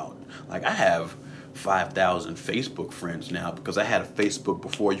aggressive about, like, I have 5,000 Facebook friends now because I had a Facebook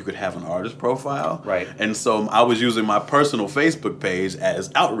before you could have an artist profile. Right. And so I was using my personal Facebook page as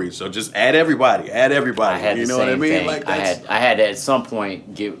outreach. So just add everybody. I had you know what I mean? Thing. Like I had to, at some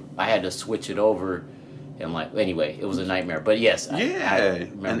point I had to switch it over, and like anyway, it was a nightmare. But yes, I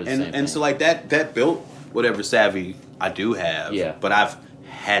remember the same thing. And so like that built whatever savvy I do have. Yeah. But I've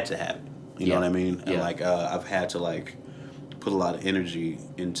had to have it. You know what I mean? And like I've had to like put a lot of energy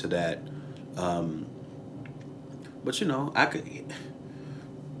into that. But I could.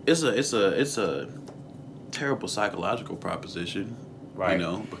 It's a terrible psychological proposition, right?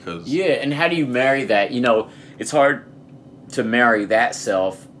 Because and how do you marry that? It's hard to marry that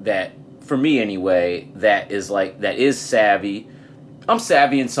self that, for me anyway, that is savvy. I'm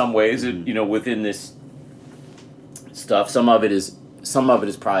savvy in some ways, within this stuff. Some of it is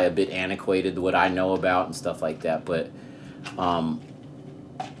probably a bit antiquated, what I know about and stuff like that, but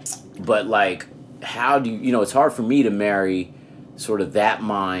like, how do you, it's hard for me to marry sort of that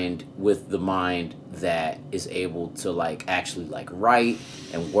mind with the mind that is able to like actually like write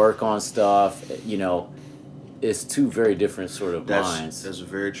and work on stuff. It's two very different sort of minds. That's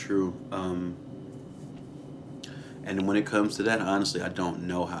very true. And when it comes to that, honestly, I don't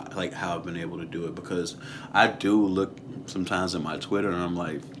know how I've been able to do it, because I do look sometimes at my Twitter and I'm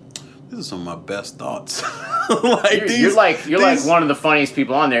like, these are some of my best thoughts. You're like one of the funniest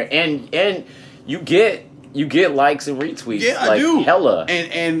people on there, and you get likes and retweets. Yeah, I do. Hella.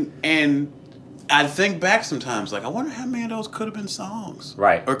 And I think back sometimes, like, I wonder how many of those could have been songs,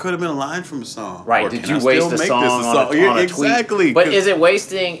 right? Or could have been a line from a song, right? Did you waste a song on a tweet? Exactly. But is it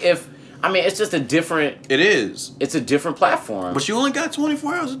wasting if? I mean, it's just a different. It is. It's a different platform. But you only got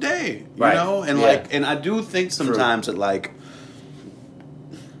 24 hours a day, right? And I do think sometimes that like.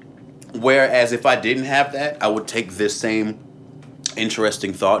 Whereas if I didn't have that, I would take this same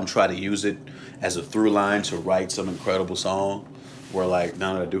interesting thought and try to use it as a through line to write some incredible song. Where like,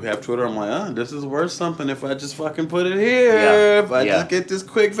 now that I do have Twitter, I'm like, this is worth something if I just fucking put it here. If I just get this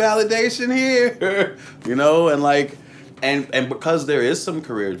quick validation here. And like, And because there is some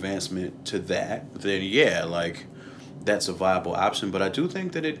career advancement to that, then yeah, like that's a viable option. But I do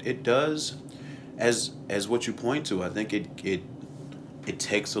think that it does, as what you point to, I think it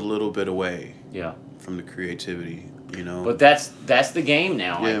takes a little bit away from the creativity, you know. But that's the game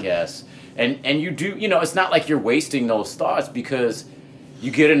now, I guess. And you do, you know, it's not like you're wasting those thoughts because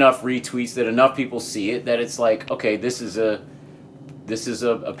you get enough retweets that enough people see it that it's like, okay, this is a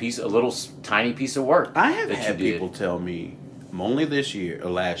little tiny piece of work. I have had people tell me, only this year or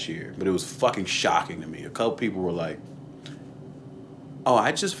last year, but it was fucking shocking to me. A couple people were like, "Oh,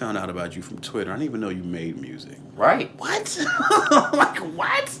 I just found out about you from Twitter. I didn't even know you made music." Right. What? Like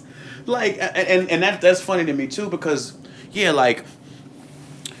what? Like, and that's funny to me too because, yeah, like,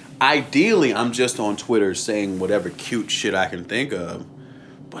 ideally I'm just on Twitter saying whatever cute shit I can think of.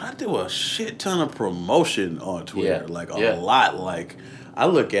 But I do a shit ton of promotion on Twitter, like a lot. Like I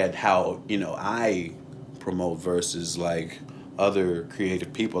look at how, you know, I promote versus like other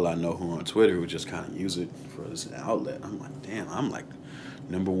creative people I know who are on Twitter who just kind of use it for this outlet. I'm like, damn, I'm like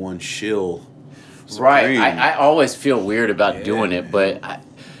 #1 shill. Supreme. Right. I always feel weird about doing it, but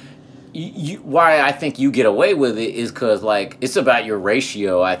why I think you get away with it is because like it's about your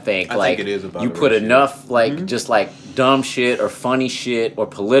ratio. I think like it is about you put ratio. Enough like just like dumb shit or funny shit or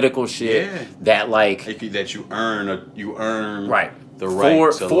political shit that like that you earn right the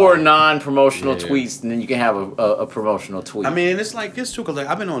right four non-promotional tweets, and then you can have a promotional tweet. I mean, it's like this too, because like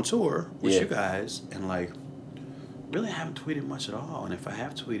I've been on tour with you guys, and like really I haven't tweeted much at all. And if I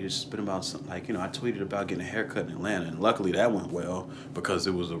have tweeted, it's been about something like, you know, I tweeted about getting a haircut in Atlanta, and luckily that went well because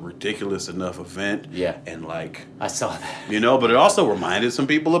it was a ridiculous enough event. Yeah. And like I saw that. You know, but it also reminded some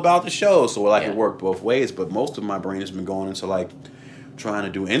people about the show, so like it worked both ways. But most of my brain has been going into like trying to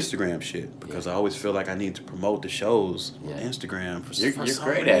do Instagram shit because I always feel like I need to promote the shows on Instagram for You're some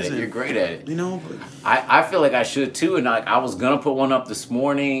great reason. at it. You're great at it. You know, but I feel like I should too, and I was gonna put one up this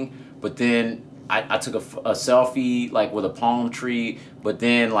morning, but then I took a selfie like with a palm tree, but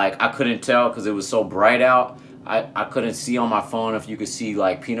then like I couldn't tell because it was so bright out. I couldn't see on my phone if you could see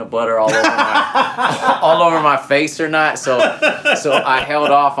like peanut butter all over my all over my face or not. So I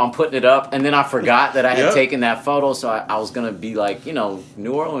held off on putting it up, and then I forgot that I had taken that photo. So I was gonna be like, you know,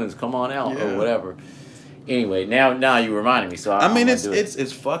 New Orleans, come on out or whatever. Anyway, now you reminded me. So I mean,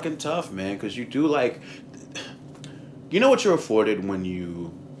 it's fucking tough, man, because you do like, you know what you're afforded when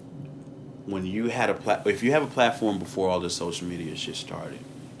you had if you have a platform before all this social media shit started,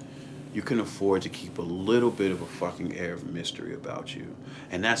 you can afford to keep a little bit of a fucking air of mystery about you,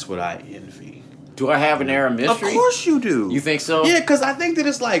 and that's what I envy. Do I have an air of mystery? Of course you do. You think so? Yeah, because I think that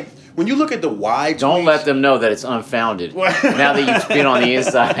it's like when you look at the wide. Don't let them know that it's unfounded. Now that you've been on the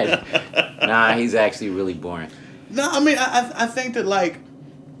inside, nah, he's actually really boring. No, I mean I think that like,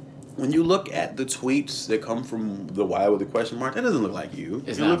 when you look at the tweets that come from the Y with the question mark, that doesn't look like you.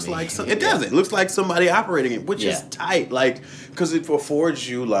 It looks me. like it doesn't. It looks like somebody operating it, which is tight. Like, because it affords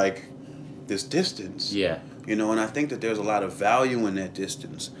you like this distance. Yeah. You know, and I think that there's a lot of value in that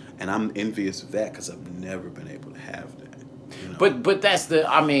distance, and I'm envious of that because I've never been able to have that. You know? But that's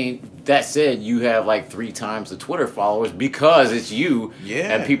that said, you have like 3 times the Twitter followers because it's you.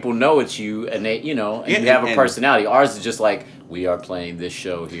 Yeah. And people know it's you, and they, you know, and you have a personality. Ours is just like, we are playing this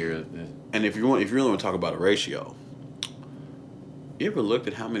show here. And if you really want to talk about a ratio, you ever looked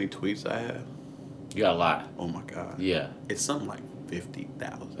at how many tweets I have? You got a lot. Oh my God. Yeah. It's something like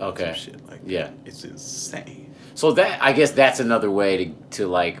 50,000. Okay. Some shit like that. Yeah. It's insane. So that, I guess that's another way to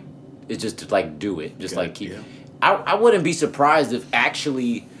like, it's just to like do it. Just like keep. Yeah. I wouldn't be surprised if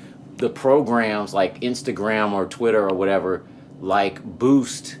actually the programs like Instagram or Twitter or whatever like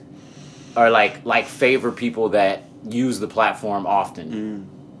boost or like favor people that use the platform often.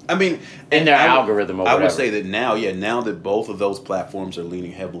 I mean, in their algorithm or whatever. I would say that now that both of those platforms are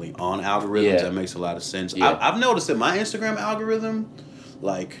leaning heavily on algorithms, that makes a lot of sense. Yeah. I've noticed that my Instagram algorithm,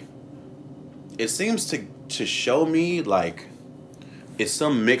 like, it seems to show me like it's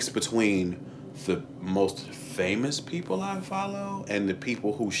some mix between the most famous people I follow and the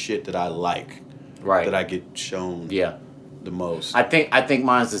people whose shit that I like, right? That I get shown, the most. I think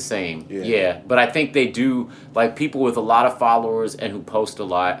mine's the same. Yeah, but I think they do like people with a lot of followers and who post a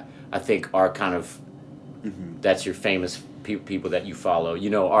lot. I think are kind of that's your famous people that you follow. You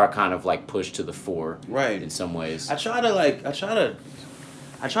know, are kind of like pushed to the fore, right? In some ways, I try to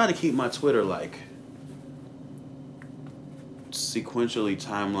keep my Twitter like sequentially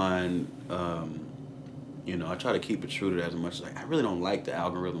timeline. You know, I try to keep it true to that as much as I really don't like the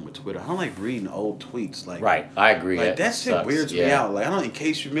algorithm with Twitter. I don't like reading old tweets. Like, right, I agree. Like that shit weirds me out. Like, I don't. In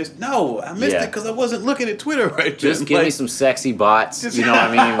case you missed, I missed it because I wasn't looking at Twitter right. Just give me some sexy bots. You know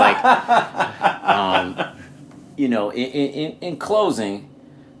what I mean? Like, you know, in closing,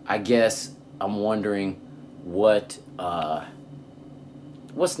 I guess I'm wondering what's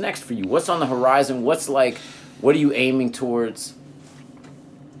next for you? What's on the horizon? What are you aiming towards?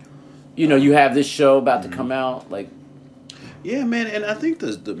 You know, you have this show about to come out, like. Yeah, man, and I think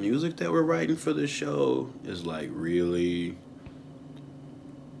the music that we're writing for this show is like really.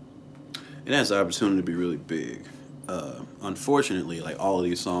 It has the opportunity to be really big. Unfortunately, like all of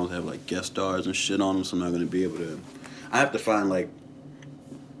these songs have like guest stars and shit on them, so I'm not going to be able to. I have to find like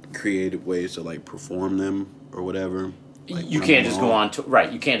creative ways to like perform them or whatever. Like, you can't just go on tour,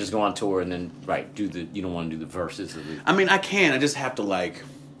 right? You can't just go on tour and then do the. You don't want to do the verses. I mean, I can. I just have to like.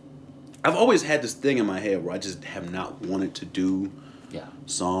 I've always had this thing in my head where I just have not wanted to do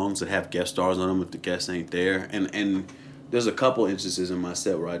songs that have guest stars on them if the guest ain't there. And there's a couple instances in my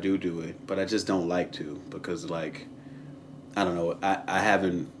set where I do it, but I just don't like to because, like, I don't know. I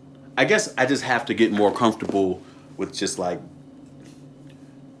haven't... I guess I just have to get more comfortable with just, like,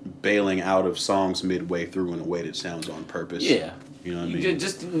 bailing out of songs midway through in a way that sounds on purpose. Yeah. You know what I mean? You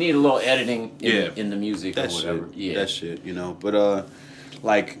just need a little editing in the music or whatever. That shit, you know. But,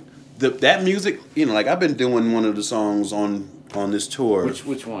 like... That music, you know, like I've been doing one of the songs on this tour.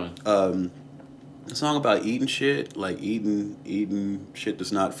 Which one? A song about eating shit, like eating shit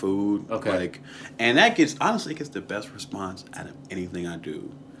that's not food. Okay. Like, and that honestly gets the best response out of anything I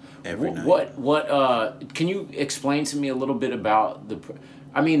do every night. What can you explain to me a little bit about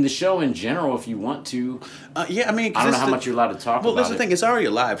the show in general, if you want to. Yeah, I mean, I don't know how much you're allowed to talk about. Well, that's the thing. It's already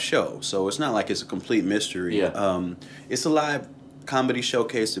a live show, so it's not like it's a complete mystery. Yeah. It's a live comedy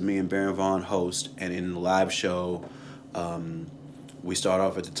showcase that me and Baron Vaughn host, and in the live show, we start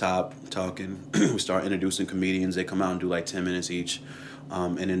off at the top talking. We start introducing comedians. They come out and do like 10 minutes each,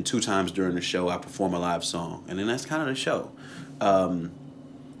 and then 2 times during the show I perform a live song, and then that's kind of the show.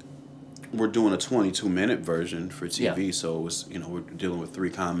 We're doing a 22-minute version for TV, so it was, you know, we're dealing with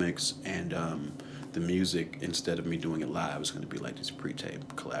 3 comics, and the music, instead of me doing it live, is going to be like these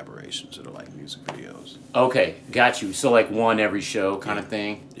pre-taped collaborations that are like music videos. Okay, got you. So like one every show kind of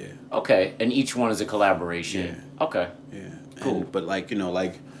thing? Yeah. Okay, and each one is a collaboration? Yeah. Okay. Yeah. Cool. But like, you know,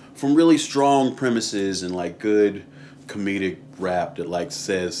 like from really strong premises and like good comedic rap that like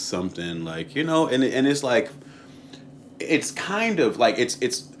says something like, you know, and it's like, it's kind of like,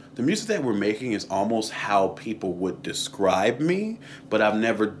 it's the music that we're making is almost how people would describe me, but I've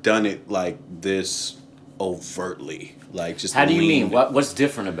never done it like this overtly. Like just. How do you mean? What's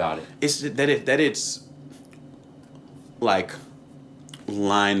different about it? It's that it's like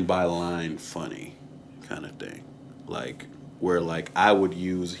line by line funny kind of thing, like where like I would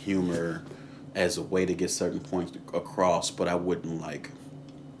use humor as a way to get certain points across, but I wouldn't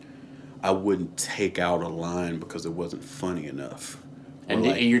take out a line because it wasn't funny enough. And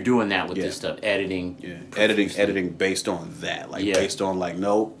you're doing that with this stuff, editing. Yeah, editing based on that, like based on like,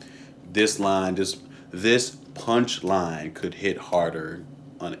 no, this line, this punch line could hit harder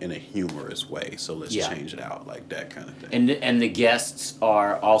in a humorous way, so let's change it out, like that kind of thing. And the guests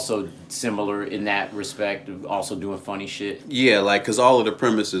are also similar in that respect, of also doing funny shit. Yeah, like because all of the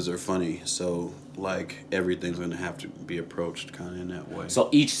premises are funny, so like everything's gonna have to be approached kind of in that way. So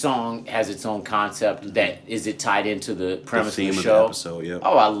each song has its own concept. That is it tied into the premise of the show? The episode, yeah.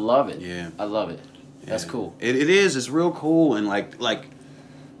 Oh, I love it. Yeah, I love it. That's cool. It is. It's real cool, and like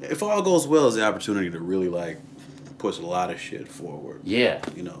if all goes well, it's the opportunity to really like push a lot of shit forward. Yeah.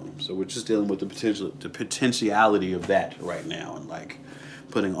 You know, so we're just dealing with the potentiality of that right now, and like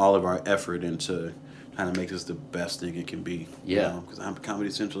putting all of our effort into trying to make this the best thing it can be. Yeah. You know, because I'm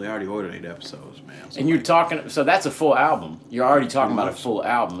Comedy Central. They already ordered 8 episodes, man. So and you're talking, so that's a full album. You're already talking about a full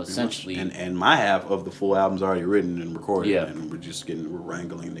album, essentially. And my half of the full album's already written and recorded. Yeah. And we're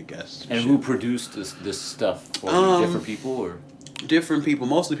wrangling the guests. And who produced this stuff for you? Different people or? Different people,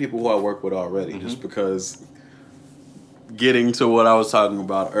 mostly people who I work with already, just because getting to what I was talking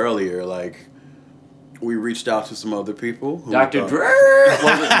about earlier, like, we reached out to some other people. Who Dr. Dre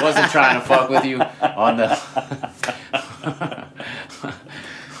wasn't trying to fuck with you on the...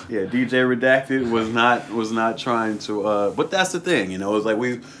 Yeah, DJ Redacted was not trying to... but that's the thing, you know, it's like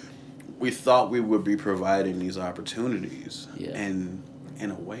we thought we would be providing these opportunities. Yeah. And in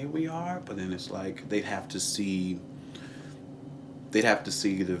a way we are, but then it's like they'd have to see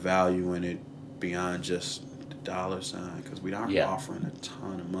the value in it beyond just the dollar sign, because we aren't offering a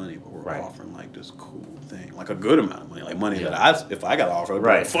ton of money, but we're offering like this cool thing, like a good amount of money, like money that if I got offered, I'd be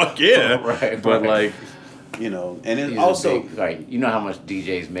like, fuck yeah, but like, you know, and then also you know how much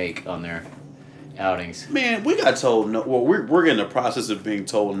DJs make on their outings. Man, we got told no. Well, we're in the process of being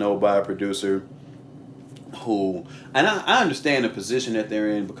told no by a producer who, and I understand the position that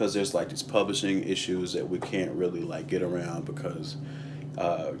they're in because there's like these publishing issues that we can't really like get around because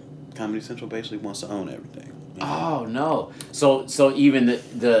Comedy Central basically wants to own everything. You know? Oh no! So even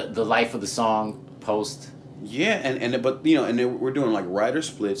the life of the song post. Yeah, and but you know, and we're doing like writer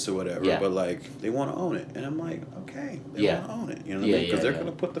splits or whatever. Yeah. But like they want to own it, and I'm like, okay, they want to own it. You know what I mean? Because they're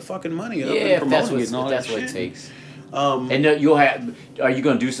gonna put the fucking money up and promoting it and all that shit. That's what it takes. And you'll have. Are you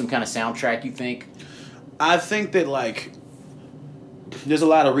gonna do some kind of soundtrack? You think? I think that like, there's a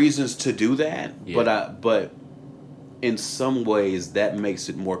lot of reasons to do that, but in some ways that makes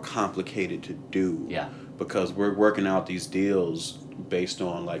it more complicated to do. Yeah. Because we're working out these deals based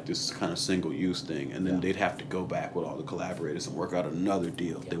on like this kind of single use thing, and then they'd have to go back with all the collaborators and work out another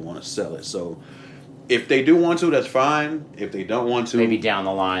deal if they want to sell it. So if they do want to, that's fine. If they don't want to, maybe down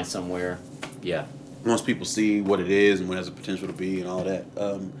the line somewhere. Yeah. Once people see what it is and what it has the potential to be and all that.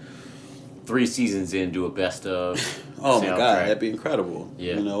 3 seasons in, do a best of. Oh my God, that'd be incredible.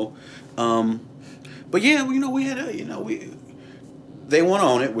 Yeah. You know, but yeah, you know, we had they want to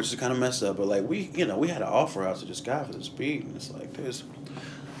own it, which is kind of messed up. But like we had an offer out to this guy for this beat, and it's like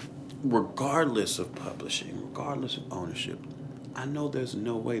regardless of publishing, regardless of ownership, I know there's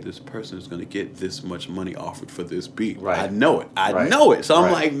no way this person is going to get this much money offered for this beat. Right. I know it. I know it. So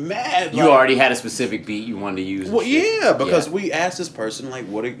I'm like mad. You already had a specific beat you wanted to use. Well, yeah, because we asked this person like,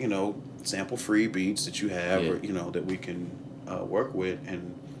 what are sample free beats that you have, or that we can work with,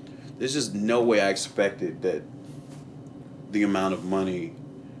 and there's just no way I expected that the amount of money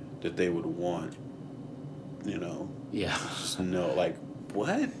that they would want. Just no, like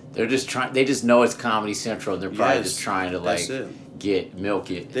what? They're just trying. They just know it's Comedy Central, and they're probably just trying to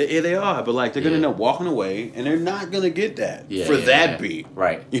milk it. They are, but like they're gonna end up walking away, and they're not gonna get that for that beat.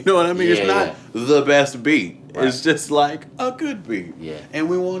 Right. You know what I mean? It's not the best beat. Right. It's just like a good beat. Yeah. And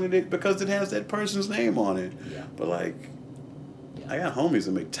we wanted it because it has that person's name on it. Yeah. But like, I got homies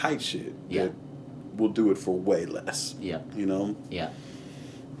that make tight shit. Yeah. That will do it for way less. Yeah. You know? Yeah.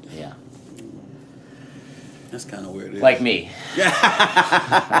 Yeah. That's kind of weird. Like me. Well,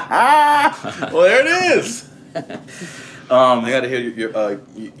 there it is. I got to hear your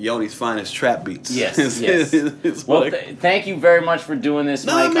Yoni's finest trap beats. Yes. Well, thank you very much for doing this,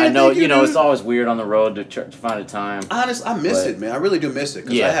 Mike. Man, I know it's always weird on the road to find a time. Honest, I miss it, man. I really do miss it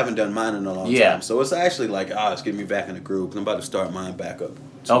because I haven't done mine in a long time. So it's actually like, it's getting me back in the groove. I'm about to start mine back up.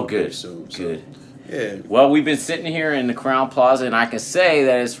 Good. Soon. Good. Yeah. Well, we've been sitting here in the Crown Plaza, and I can say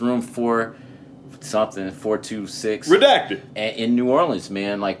that it's room for something 426 redacted in New Orleans,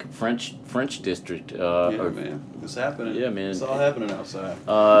 man, like French District. Man, it's happening. Yeah, man, it's all happening outside.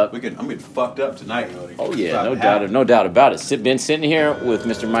 I'm getting fucked up tonight, Yoni. Oh yeah, no doubt about it. Been sitting here with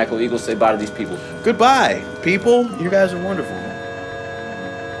Mr. Michael Eagle. Say bye to these people. Goodbye, people. You guys are wonderful.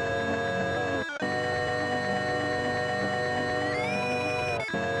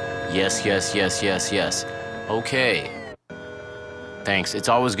 Yes. Okay. Thanks. It's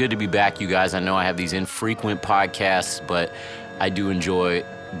always good to be back, you guys. I know I have these infrequent podcasts, but I do enjoy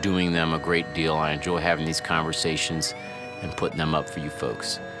doing them a great deal. I enjoy having these conversations and putting them up for you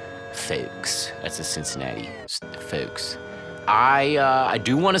folks. That's a Cincinnati. Folks. I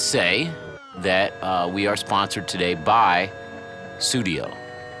do want to say that we are sponsored today by Sudio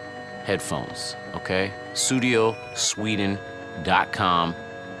headphones, okay? SudioSweden.com.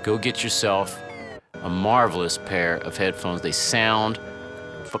 Go get yourself a marvelous pair of headphones. They sound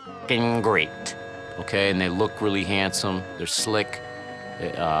fucking great, okay? And they look really handsome. They're slick.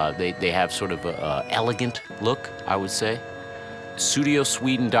 They have sort of a elegant look, I would say.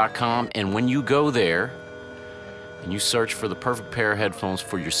 SudioSweden.com. And when you go there and you search for the perfect pair of headphones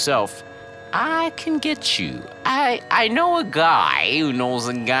for yourself, I can get you. I know a guy who knows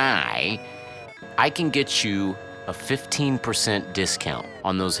a guy. I can get you a 15% discount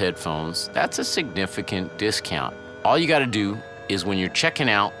on those headphones. That's a significant discount. All you got to do is when you're checking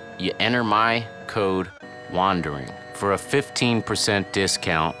out, you enter my code WANDERING for a 15%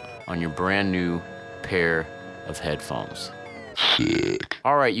 discount on your brand new pair of headphones.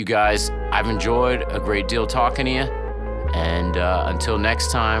 All right, you guys, I've enjoyed a great deal talking to you, and until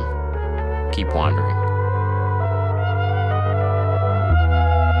next time, keep wandering.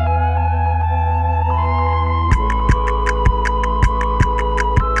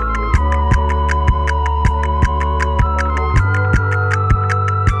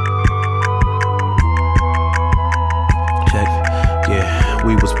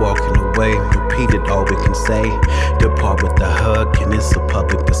 We was walking away, repeated all we can say. Depart with the hug, and it's a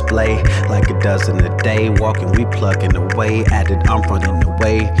public display. Like a dozen a day, walking, we plugging away. Added, I'm running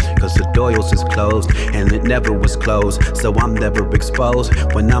away, cause the doors is closed, and it never was closed. So I'm never exposed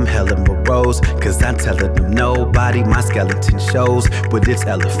when I'm hella morose, cause I'm telling them nobody my skeleton shows. With its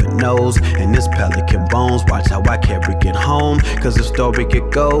elephant nose and its pelican bones. Watch how I carry it home, cause the story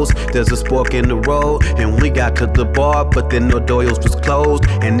it goes. There's a spork in the road, and we got to the bar, but then the doors was closed,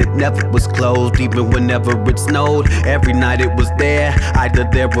 and it never was closed, even whenever it snowed. Every night it was there, either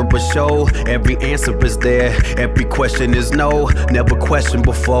there or a show. Every answer is there, every question is no. Never questioned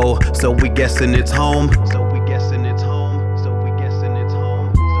before, so we guessing it's home. So we guessing it's home. So we guessing it's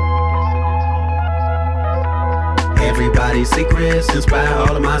home. Everybody's secrets inspire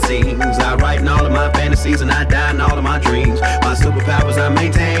all of my scenes. I write in all of my fantasies, and I die in all of my dreams. My superpowers I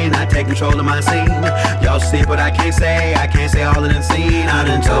maintain, I take control of my scene. Y'all see what I can't say all of it seen. I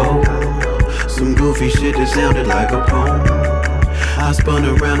done told some goofy shit that sounded like a poem. I spun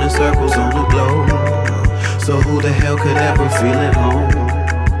around in circles on the globe, so who the hell could ever feel at home?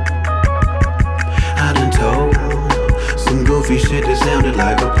 I done told some goofy shit that sounded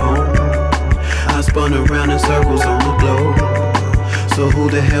like a poem. I spun around in circles on the globe, so who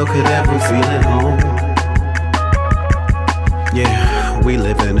the hell could ever feel at home? Yeah, we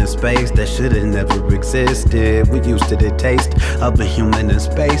live in a space that should've never existed. We used to the taste of a human in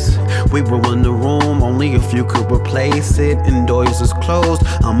space. We were in the room, only if you could replace it. Indoors is closed,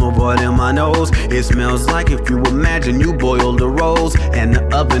 I'm avoiding my nose. It smells like if you imagine you boiled the rolls, and the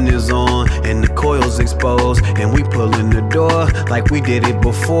oven is on, and the coil's exposed, and we pulling the door like we did it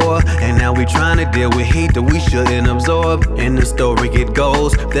before. And now we trying to deal with heat that we shouldn't absorb. In the story it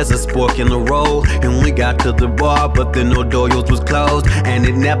goes, there's a spork in the road, and we got to the bar, but then no doors was closed, and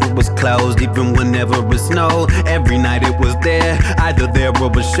it never was closed, even whenever it snowed. Every night it was there, either there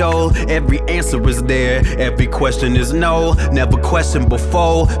or a show. Every answer is there, every question is no. Never questioned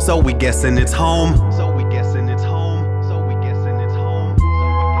before, so we guessing it's home. So we guessing it's home. So we guessing it's home.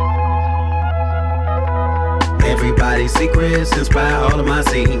 Everybody's secrets inspire all of my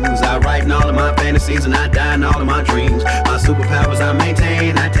scenes. I write in all of my fantasies, and I die in all of my dreams. My superpowers I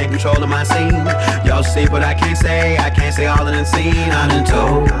maintain, I take control of my scene. Y'all see what I can't say all of it seen. I done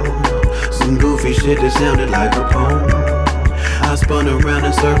told some goofy shit that sounded like a poem. I spun around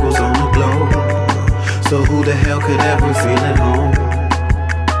in circles on the globe, so who the hell could ever feel at home?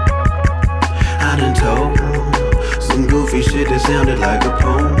 I done told some goofy shit that sounded like a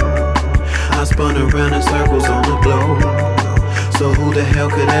poem. I spun around in circles on the globe, so who the hell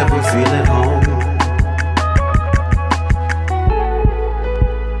could ever feel at home?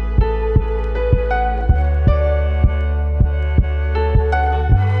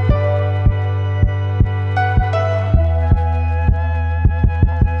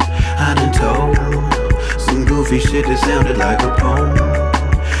 I done told some goofy shit that sounded like a poem.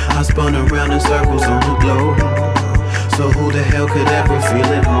 I spun around in circles on the globe, so who the hell could ever feel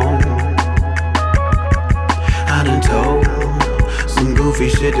at home? I done told some goofy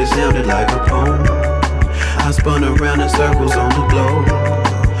shit that sounded like a poem. I spun around in circles on the globe,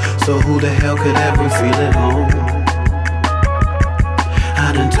 so who the hell could ever feel at home?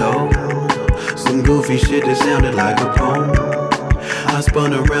 I done told some goofy shit that sounded like a poem. I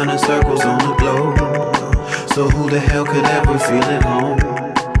spun around in circles on the globe, so who the hell could ever feel at home?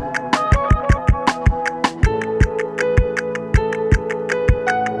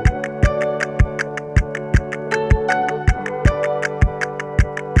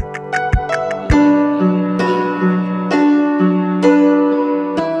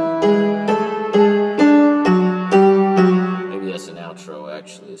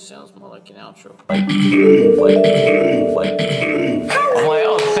 Actually, it sounds more like an outro. I'm like,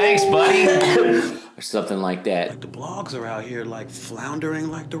 oh, thanks, buddy. Or something like that. Like the blogs are out here like floundering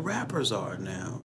like the rappers are now.